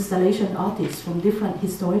 installation artists from different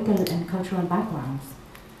historical and cultural backgrounds,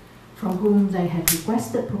 from whom they had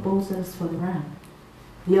requested proposals for the round,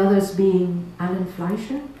 the others being Alan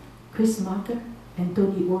Fleischer, Chris Marker, and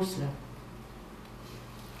Tony Orsler.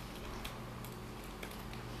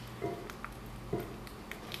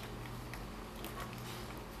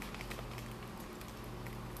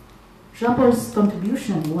 Jean-Paul's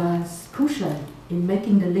contribution was crucial in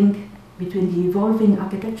making the link between the evolving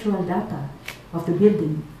architectural data of the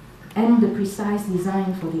building and the precise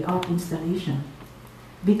design for the art installation.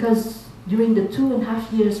 Because during the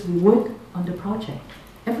 2.5 years we worked on the project,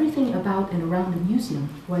 everything about and around the museum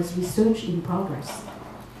was research in progress.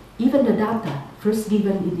 Even the data first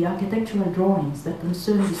given in the architectural drawings that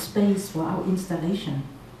concerned the space for our installation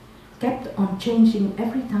kept on changing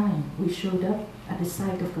every time we showed up at the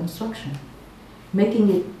site of construction, making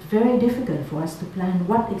it very difficult for us to plan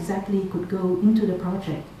what exactly could go into the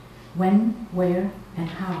project when, where, and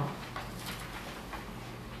how.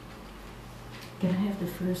 Can I have the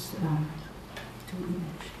first two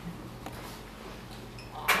images?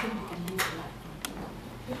 I think we can use the light.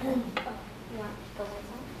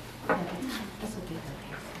 That's okay.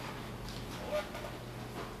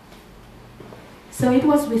 So it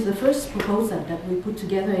was with the first proposal that we put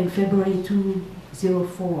together in February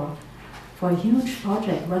 2004 for a huge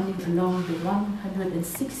project running along the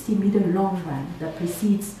 160-meter long ramp that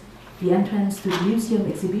precedes the entrance to the museum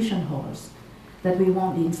exhibition halls that we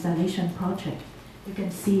want the installation project. You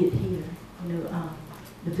can see it here,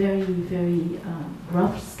 the very, very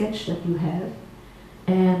rough sketch that you have,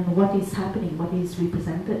 and what is happening, what is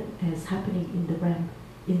represented as happening in the ramp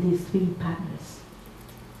in these three panels.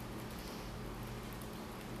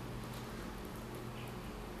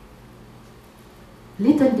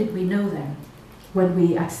 Little did we know then, when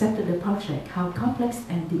we accepted the project, how complex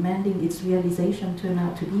and demanding its realization turned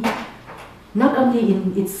out to be, not only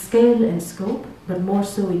in its scale and scope, but more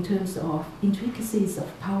so in terms of intricacies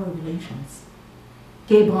of power relations.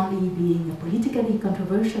 Quai Branly being a politically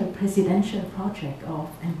controversial presidential project of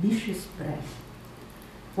ambitious breadth.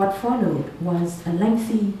 What followed was a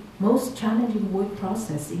lengthy, most challenging work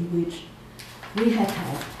process in which we had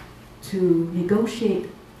to negotiate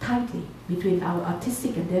tightly between our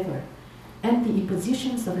artistic endeavor and the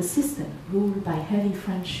impositions of a system ruled by heavy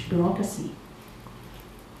French bureaucracy.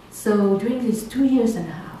 So during these 2 years and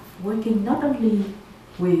a half, working not only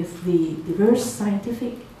with the diverse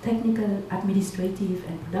scientific, technical, administrative,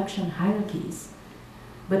 and production hierarchies,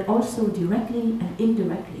 but also directly and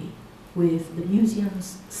indirectly with the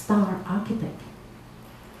museum's star architect.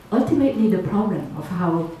 Ultimately, the problem of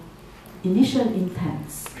how initial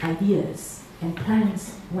intents, ideas, and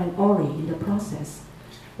plans went awry in the process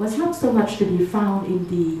was not so much to be found in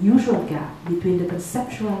the usual gap between the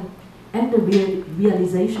conceptual and the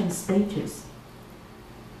realization stages,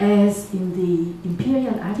 as in the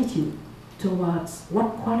imperial attitude towards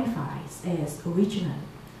what qualifies as original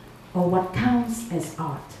or what counts as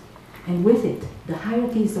art, and with it, the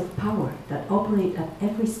hierarchies of power that operate at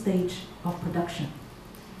every stage of production.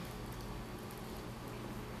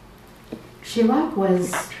 Chirac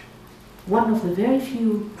was one of the very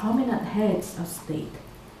few prominent heads of state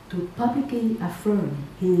to publicly affirm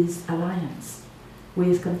his alliance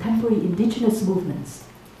with contemporary indigenous movements,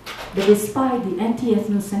 but despite the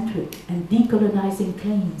anti-ethnocentric and decolonizing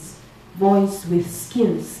claims voiced with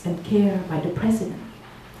skills and care by the president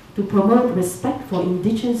to promote respect for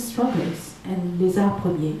indigenous struggles and les arts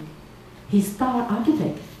premiers, his star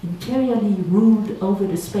architect imperially ruled over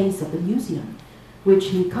the space of the museum, which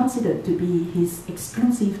he considered to be his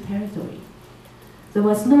exclusive territory. There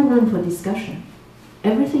was no room for discussion.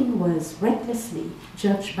 Everything was recklessly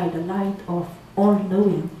judged by the light of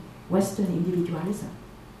all-knowing Western individualism.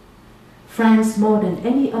 France, more than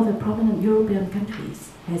any other prominent European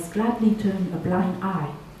countries, has gladly turned a blind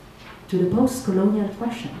eye to the post-colonial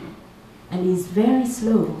question and is very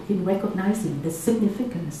slow in recognizing the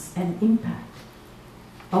significance and impact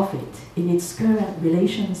of it in its current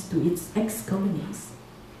relations to its ex-colonies.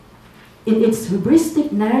 In its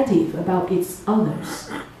hubristic narrative about its others,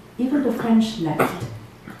 even the French left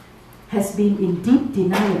has been in deep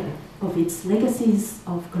denial of its legacies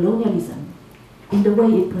of colonialism in the way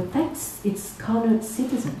it protects its colored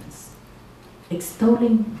citizens,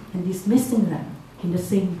 extolling and dismissing them in the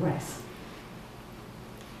same breath.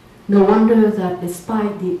 No wonder that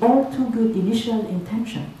despite the all too good initial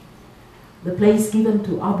intention, the place given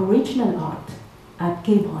to Aboriginal art at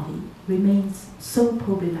Quai Branly remains so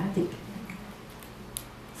problematic.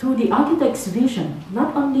 Through the architect's vision,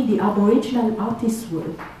 not only the Aboriginal artist's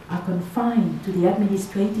work are confined to the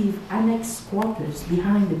administrative annex quarters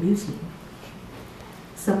behind the museum.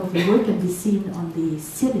 Some of the work can be seen on the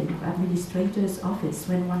ceiling of administrator's office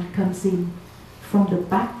when one comes in from the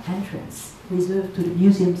back entrance reserved to the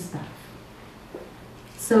museum staff.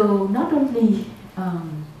 So not only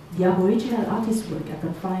the Aboriginal artist's work are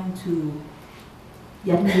confined to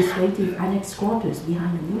the administrative annex quarters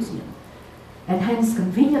behind the museum, and hence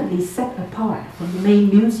conveniently set apart from the main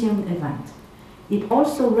museum event, it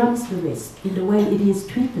also runs the risk, in the way it is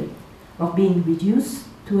treated, of being reduced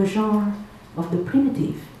to a genre of the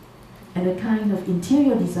primitive and a kind of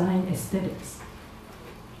interior design aesthetics.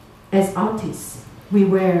 As artists, we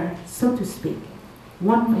were, so to speak,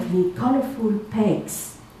 one of the colorful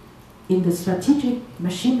pegs in the strategic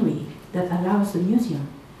machinery that allows the museum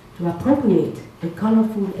to appropriate a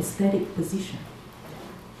colorful aesthetic position.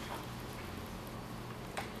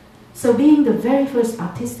 So being the very first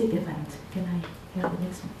artistic event, can I have the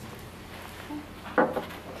next one?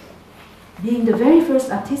 Being the very first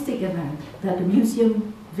artistic event that the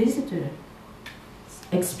museum visitor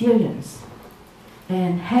experience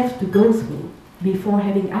and have to go through before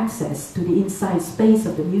having access to the inside space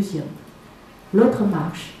of the museum. L'Autre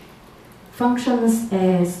Marche functions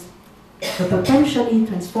as a potentially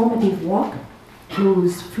transformative walk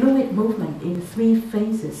whose fluid movement in 3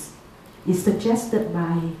 phases is suggested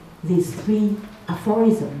by these 3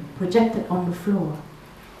 aphorisms projected on the floor.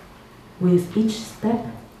 With each step,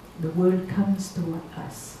 the world comes toward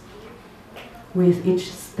us. With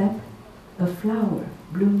each step, a flower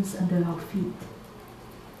blooms under our feet,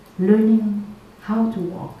 learning how to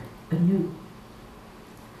walk anew.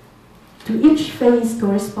 To each phase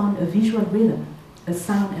corresponds a visual rhythm, a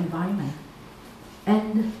sound environment,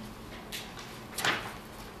 and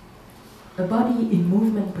a body in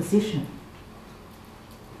movement position.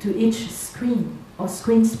 To each screen or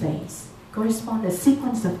screen space corresponds a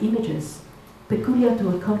sequence of images peculiar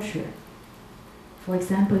to a culture. For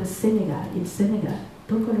example, Senegal, in Senegal,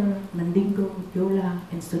 Tokolor, Mandingo, Yola,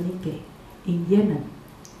 and Soninke. In Yemen,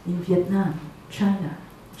 in Vietnam, China,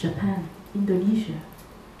 Japan, Indonesia,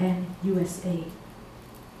 and USA.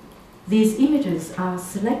 These images are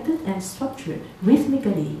selected and structured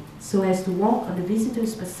rhythmically so as to walk on the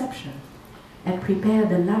visitor's perception and prepare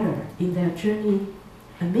the latter in their journey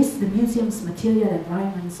amidst the museum's material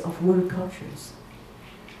environments of world cultures.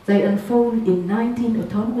 They unfold in 19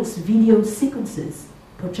 autonomous video sequences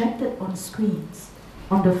projected on screens,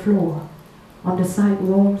 on the floor, on the side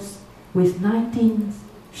walls, with 19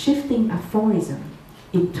 shifting aphorisms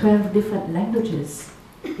in 12 different languages,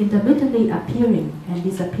 intermittently appearing and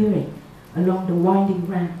disappearing along the winding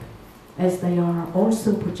ramp, as they are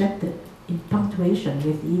also projected in punctuation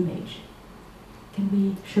with the image. Can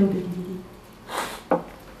we show the DVD?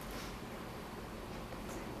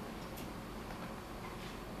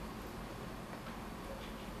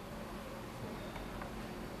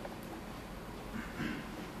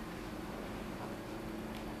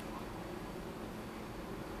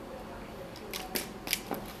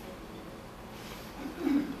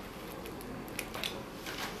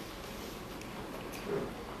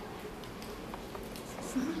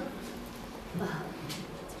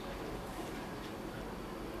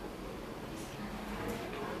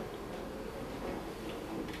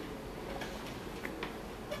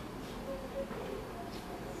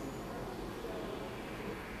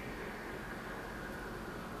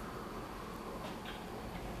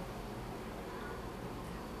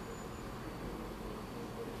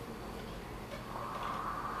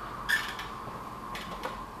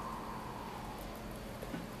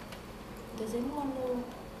 Does anyone know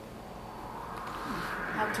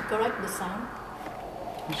how to correct the sound?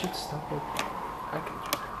 You should stop it. I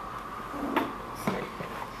can try.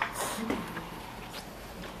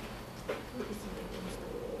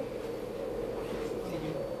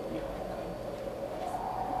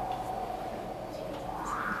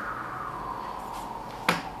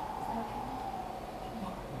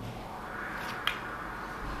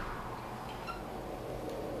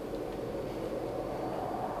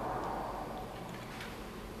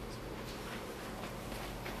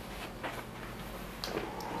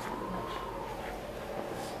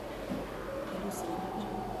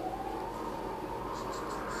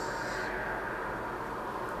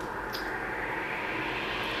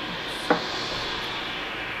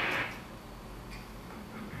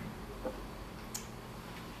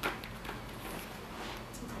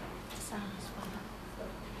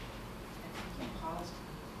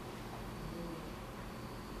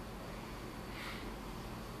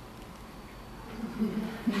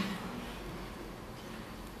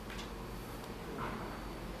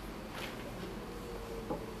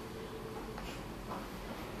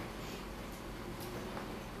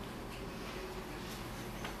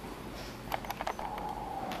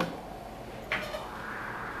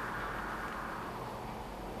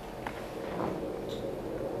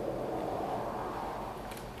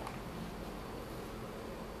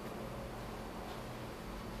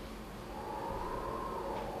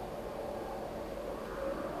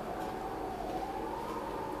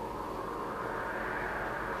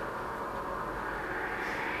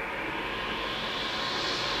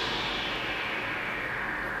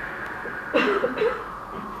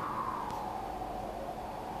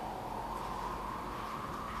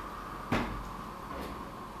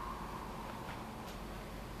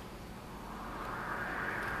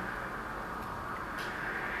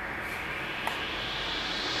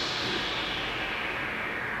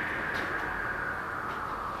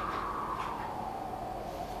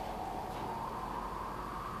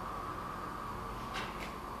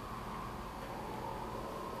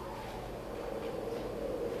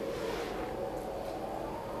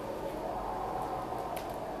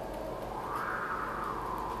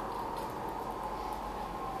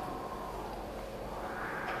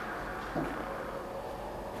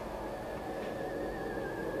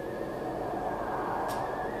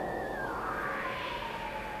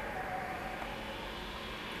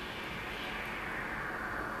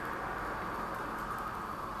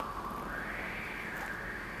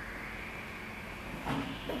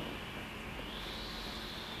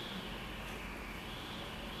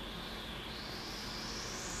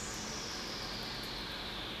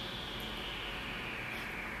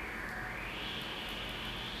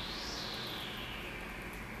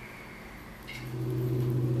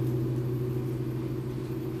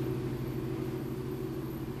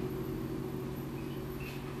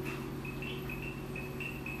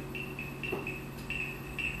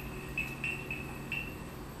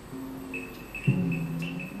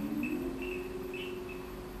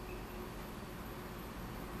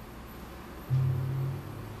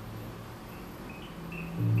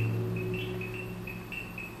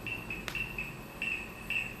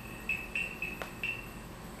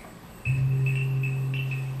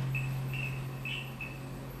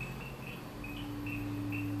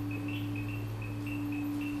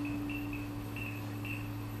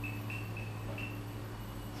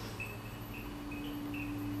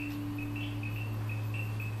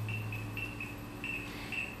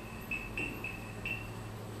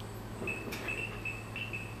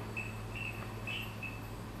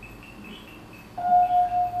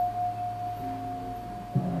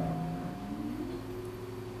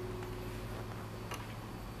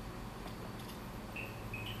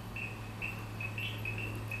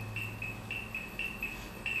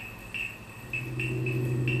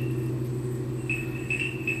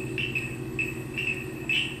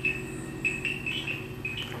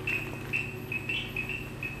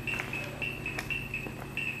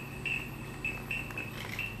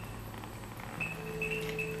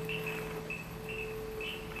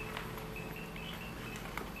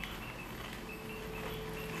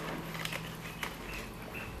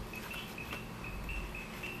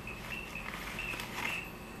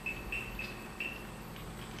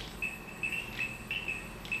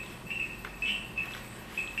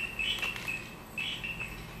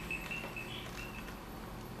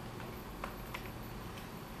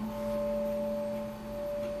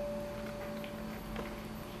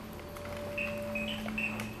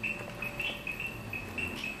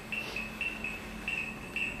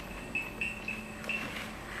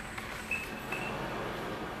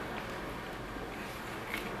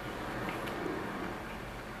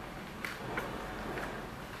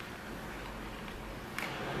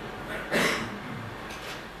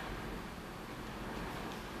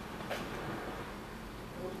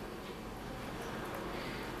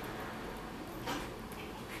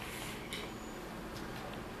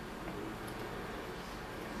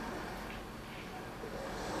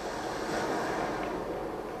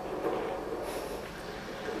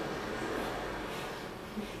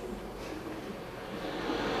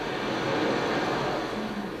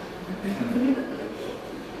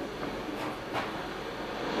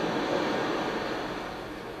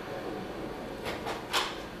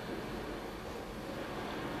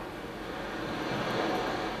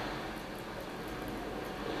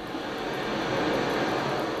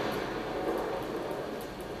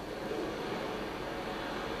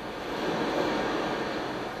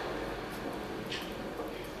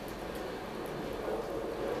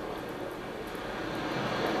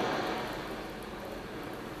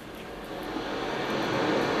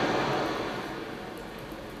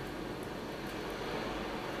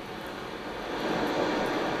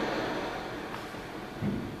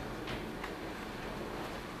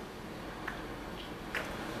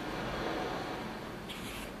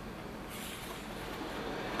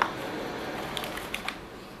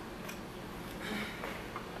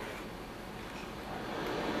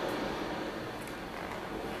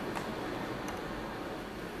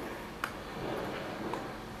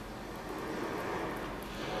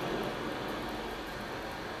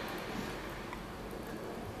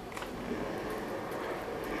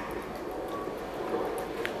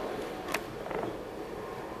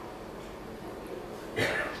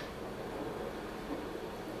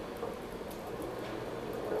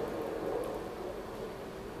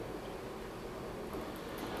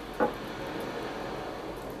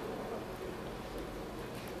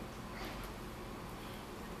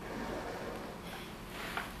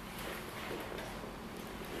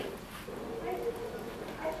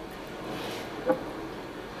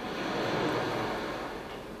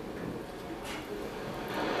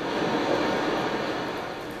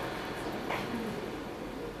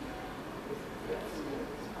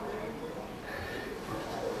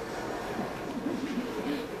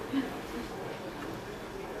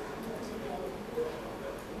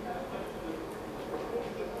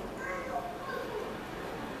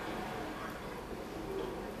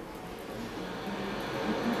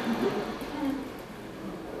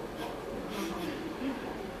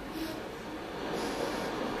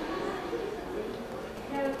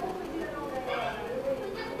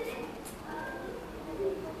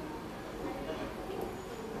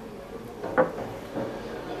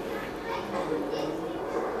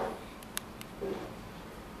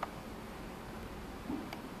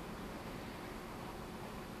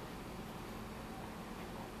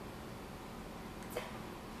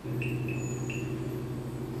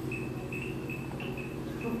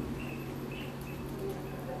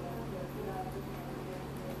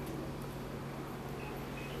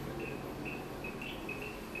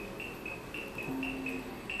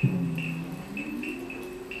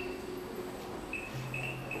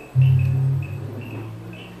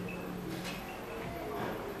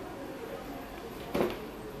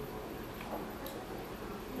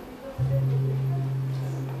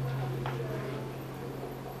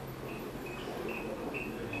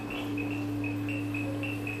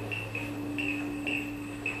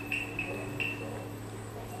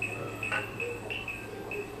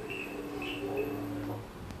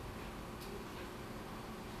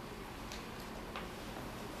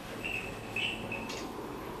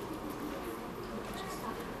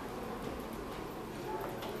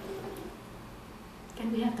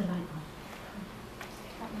 we have the light on?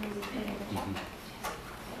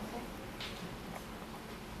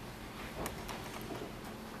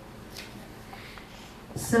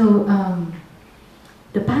 So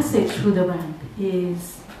the passage through the ramp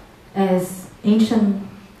is, as ancient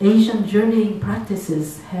Asian journeying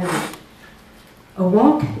practices have it, a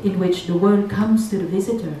walk in which the world comes to the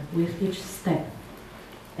visitor with each step.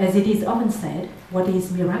 As it is often said, what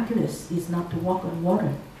is miraculous is not to walk on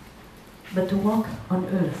water, but to walk on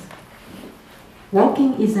earth.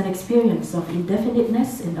 Walking is an experience of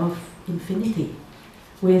indefiniteness and of infinity.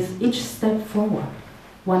 With each step forward,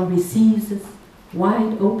 one receives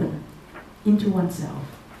wide open into oneself,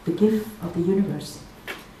 the gift of the universe.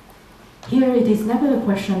 Here it is never a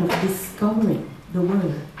question of discovering the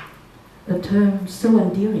world, a term so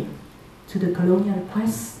endearing to the colonial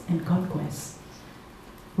quests and conquests.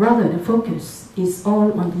 Rather, the focus is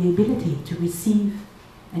all on the ability to receive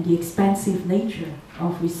and the expansive nature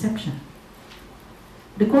of reception.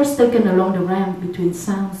 The course taken along the ramp between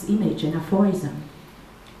sounds, image, and aphorism,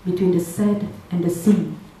 between the said and the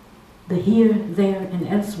seen, the here, there, and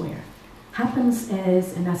elsewhere, happens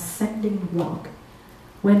as an ascending walk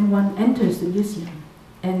when one enters the museum,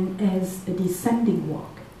 and as a descending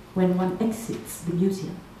walk when one exits the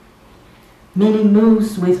museum. Meaning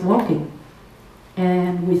moves with walking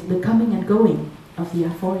and with the coming and going of the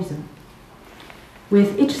aphorism.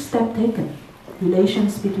 With each step taken,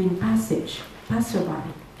 relations between passage,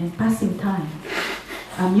 passerby, and passing time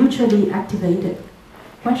are mutually activated.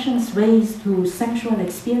 Questions raised through sensual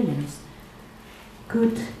experience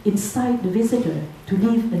could incite the visitor to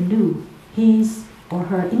live anew his or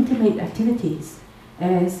her intimate activities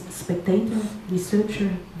as spectator,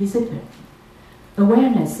 researcher, visitor.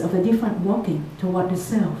 Awareness of a different walking toward the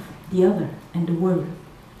self, the other, and the world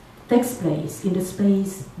takes place in the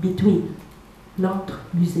space between,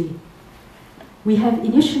 l'entre-musée. We have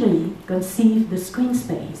initially conceived the screen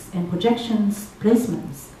space and projections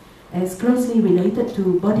placements as closely related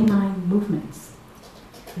to body-mind movements.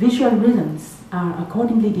 Visual rhythms are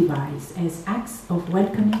accordingly devised as acts of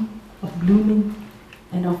welcoming, of blooming,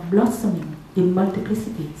 and of blossoming in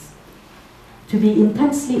multiplicities. To be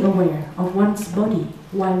intensely aware of one's body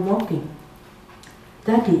while walking,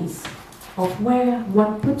 that is, of where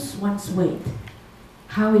one puts one's weight,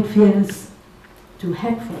 how it feels to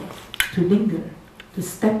head forth, to linger, to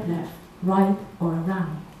step left, right, or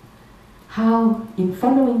around. How, in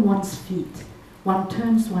following one's feet, one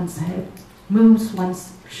turns one's head, moves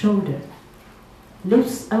one's shoulder,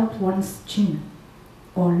 lifts up one's chin,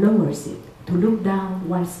 or lowers it to look down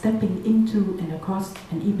while stepping into and across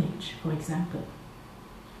an image, for example.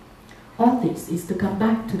 All this is to come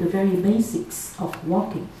back to the very basics of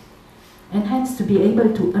walking, and hence to be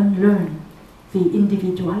able to unlearn the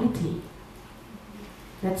individuality,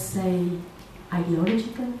 let's say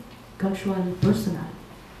ideological, cultural, personal,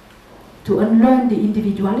 to unlearn the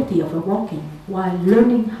individuality of a walking while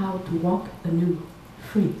learning how to walk anew,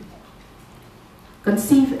 free.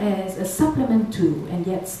 Conceived as a supplement to and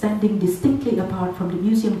yet standing distinctly apart from the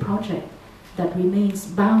museum project that remains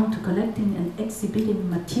bound to collecting and exhibiting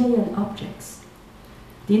material objects,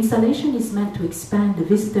 the installation is meant to expand the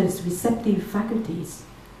visitor's receptive faculties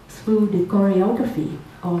through the choreography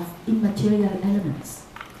of immaterial elements.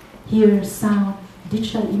 Here, sound,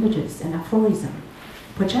 digital images, and aphorism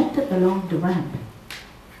projected along the ramp.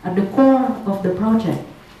 At the core of the project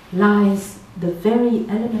lies the very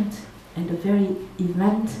element and the very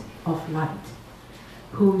event of light,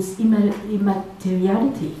 whose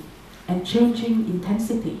immateriality and changing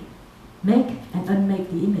intensity make and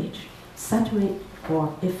unmake the image, saturate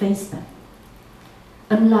or efface them.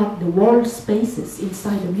 Unlike the walled spaces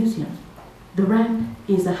inside the museum, the ramp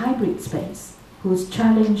is a hybrid space whose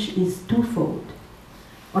challenge is twofold.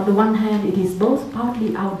 On the one hand, it is both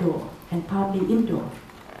partly outdoor and partly indoor,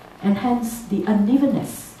 and hence the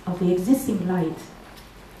unevenness of the existing light.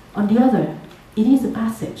 On the other, it is a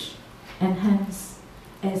passage, and hence,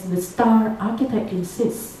 as the star architect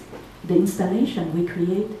insists, the installation we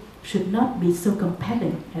create should not be so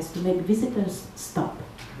compelling as to make visitors stop,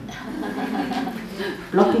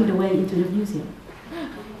 blocking the way into the museum.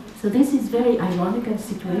 So this is very ironical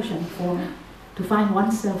situation to find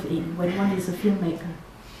oneself in when one is a filmmaker.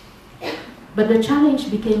 But the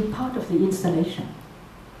challenge became part of the installation.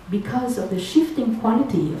 Because of the shifting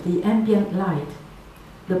quality of the ambient light,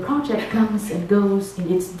 the project comes and goes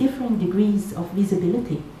in its different degrees of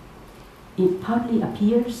visibility. It partly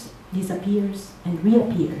appears, disappears, and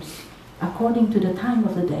reappears according to the time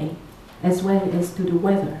of the day, as well as to the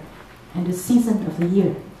weather and the season of the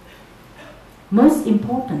year. Most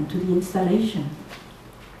important to the installation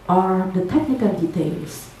are the technical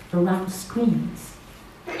details around screens,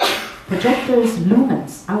 projectors'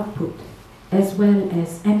 lumens output, as well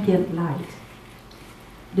as ambient light.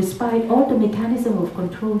 Despite all the mechanism of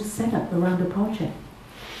control set up around the project,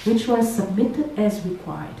 which was submitted as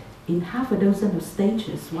required in half a dozen of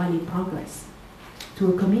stages while in progress,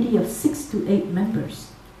 to a committee of 6 to 8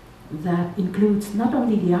 members that includes not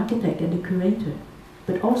only the architect and the curator,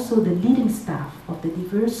 but also the leading staff of the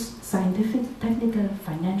diverse scientific, technical,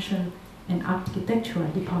 financial, and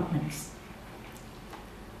architectural departments.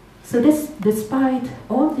 So despite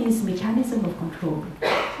all these mechanisms of control,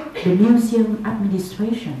 the museum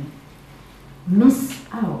administration missed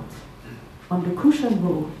out on the crucial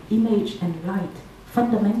role image and light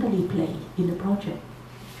fundamentally play in the project.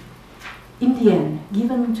 In the end,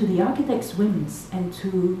 given to the architect's whims and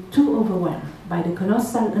too overwhelmed by the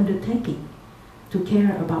colossal undertaking to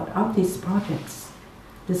care about artists' projects,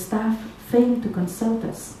 the staff failed to consult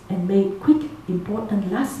us and made quick, important,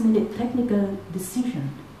 last-minute technical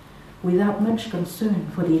decisions without much concern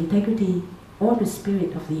for the integrity or the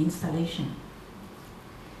spirit of the installation.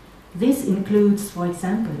 This includes, for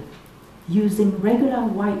example, using regular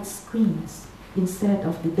white screens instead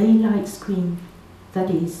of the daylight screen, that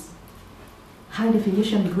is,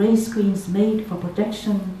 high-definition gray screens made for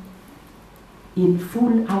projection in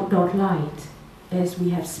full outdoor light, as we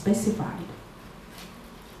have specified.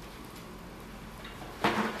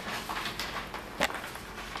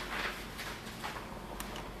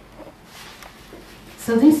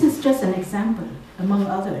 So this is just an example among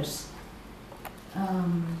others.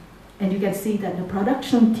 And you can see that the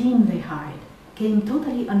production team they hired came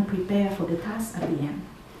totally unprepared for the task at the end.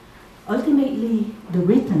 Ultimately, the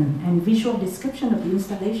written and visual description of the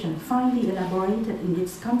installation, finely elaborated in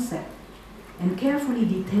its concept and carefully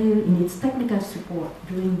detailed in its technical support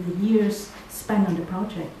during the years spent on the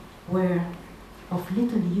project, were of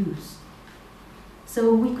little use.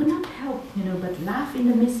 So we could not help, but laugh in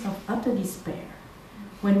the midst of utter despair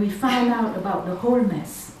when we found out about the whole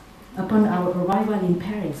mess upon our arrival in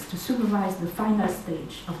Paris to supervise the final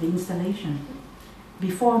stage of the installation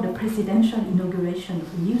before the presidential inauguration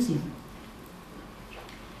of the museum.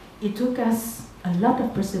 It took us a lot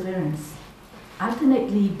of perseverance,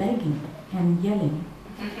 alternately begging and yelling,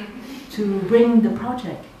 to bring the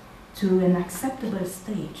project to an acceptable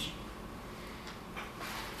stage.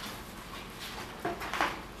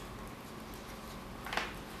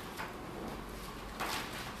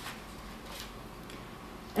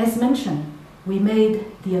 As mentioned, we made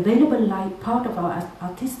the available light part of our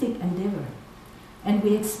artistic endeavor, and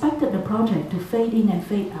we expected the project to fade in and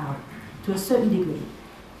fade out to a certain degree,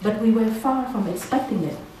 but we were far from expecting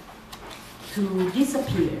it to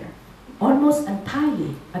disappear almost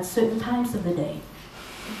entirely at certain times of the day,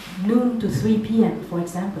 noon to 3 p.m., for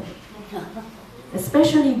example,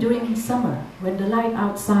 especially during summer when the light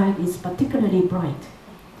outside is particularly bright.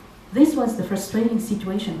 This was the frustrating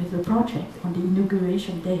situation with the project on the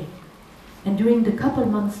inauguration day, and during the couple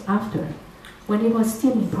months after, when it was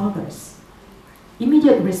still in progress.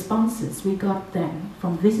 Immediate responses we got then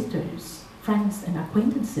from visitors, friends, and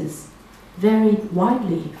acquaintances varied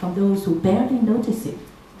widely from those who barely noticed it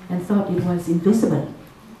and thought it was invisible.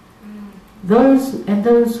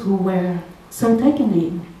 Those who were so taken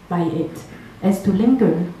in by it as to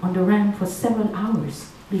linger on the ramp for several hours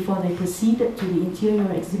before they proceeded to the interior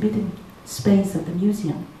exhibiting space of the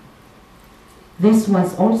museum. This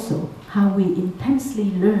was also how we intensely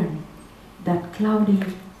learned that cloudy,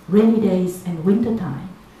 rainy days and wintertime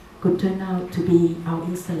could turn out to be our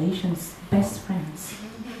installation's best friends.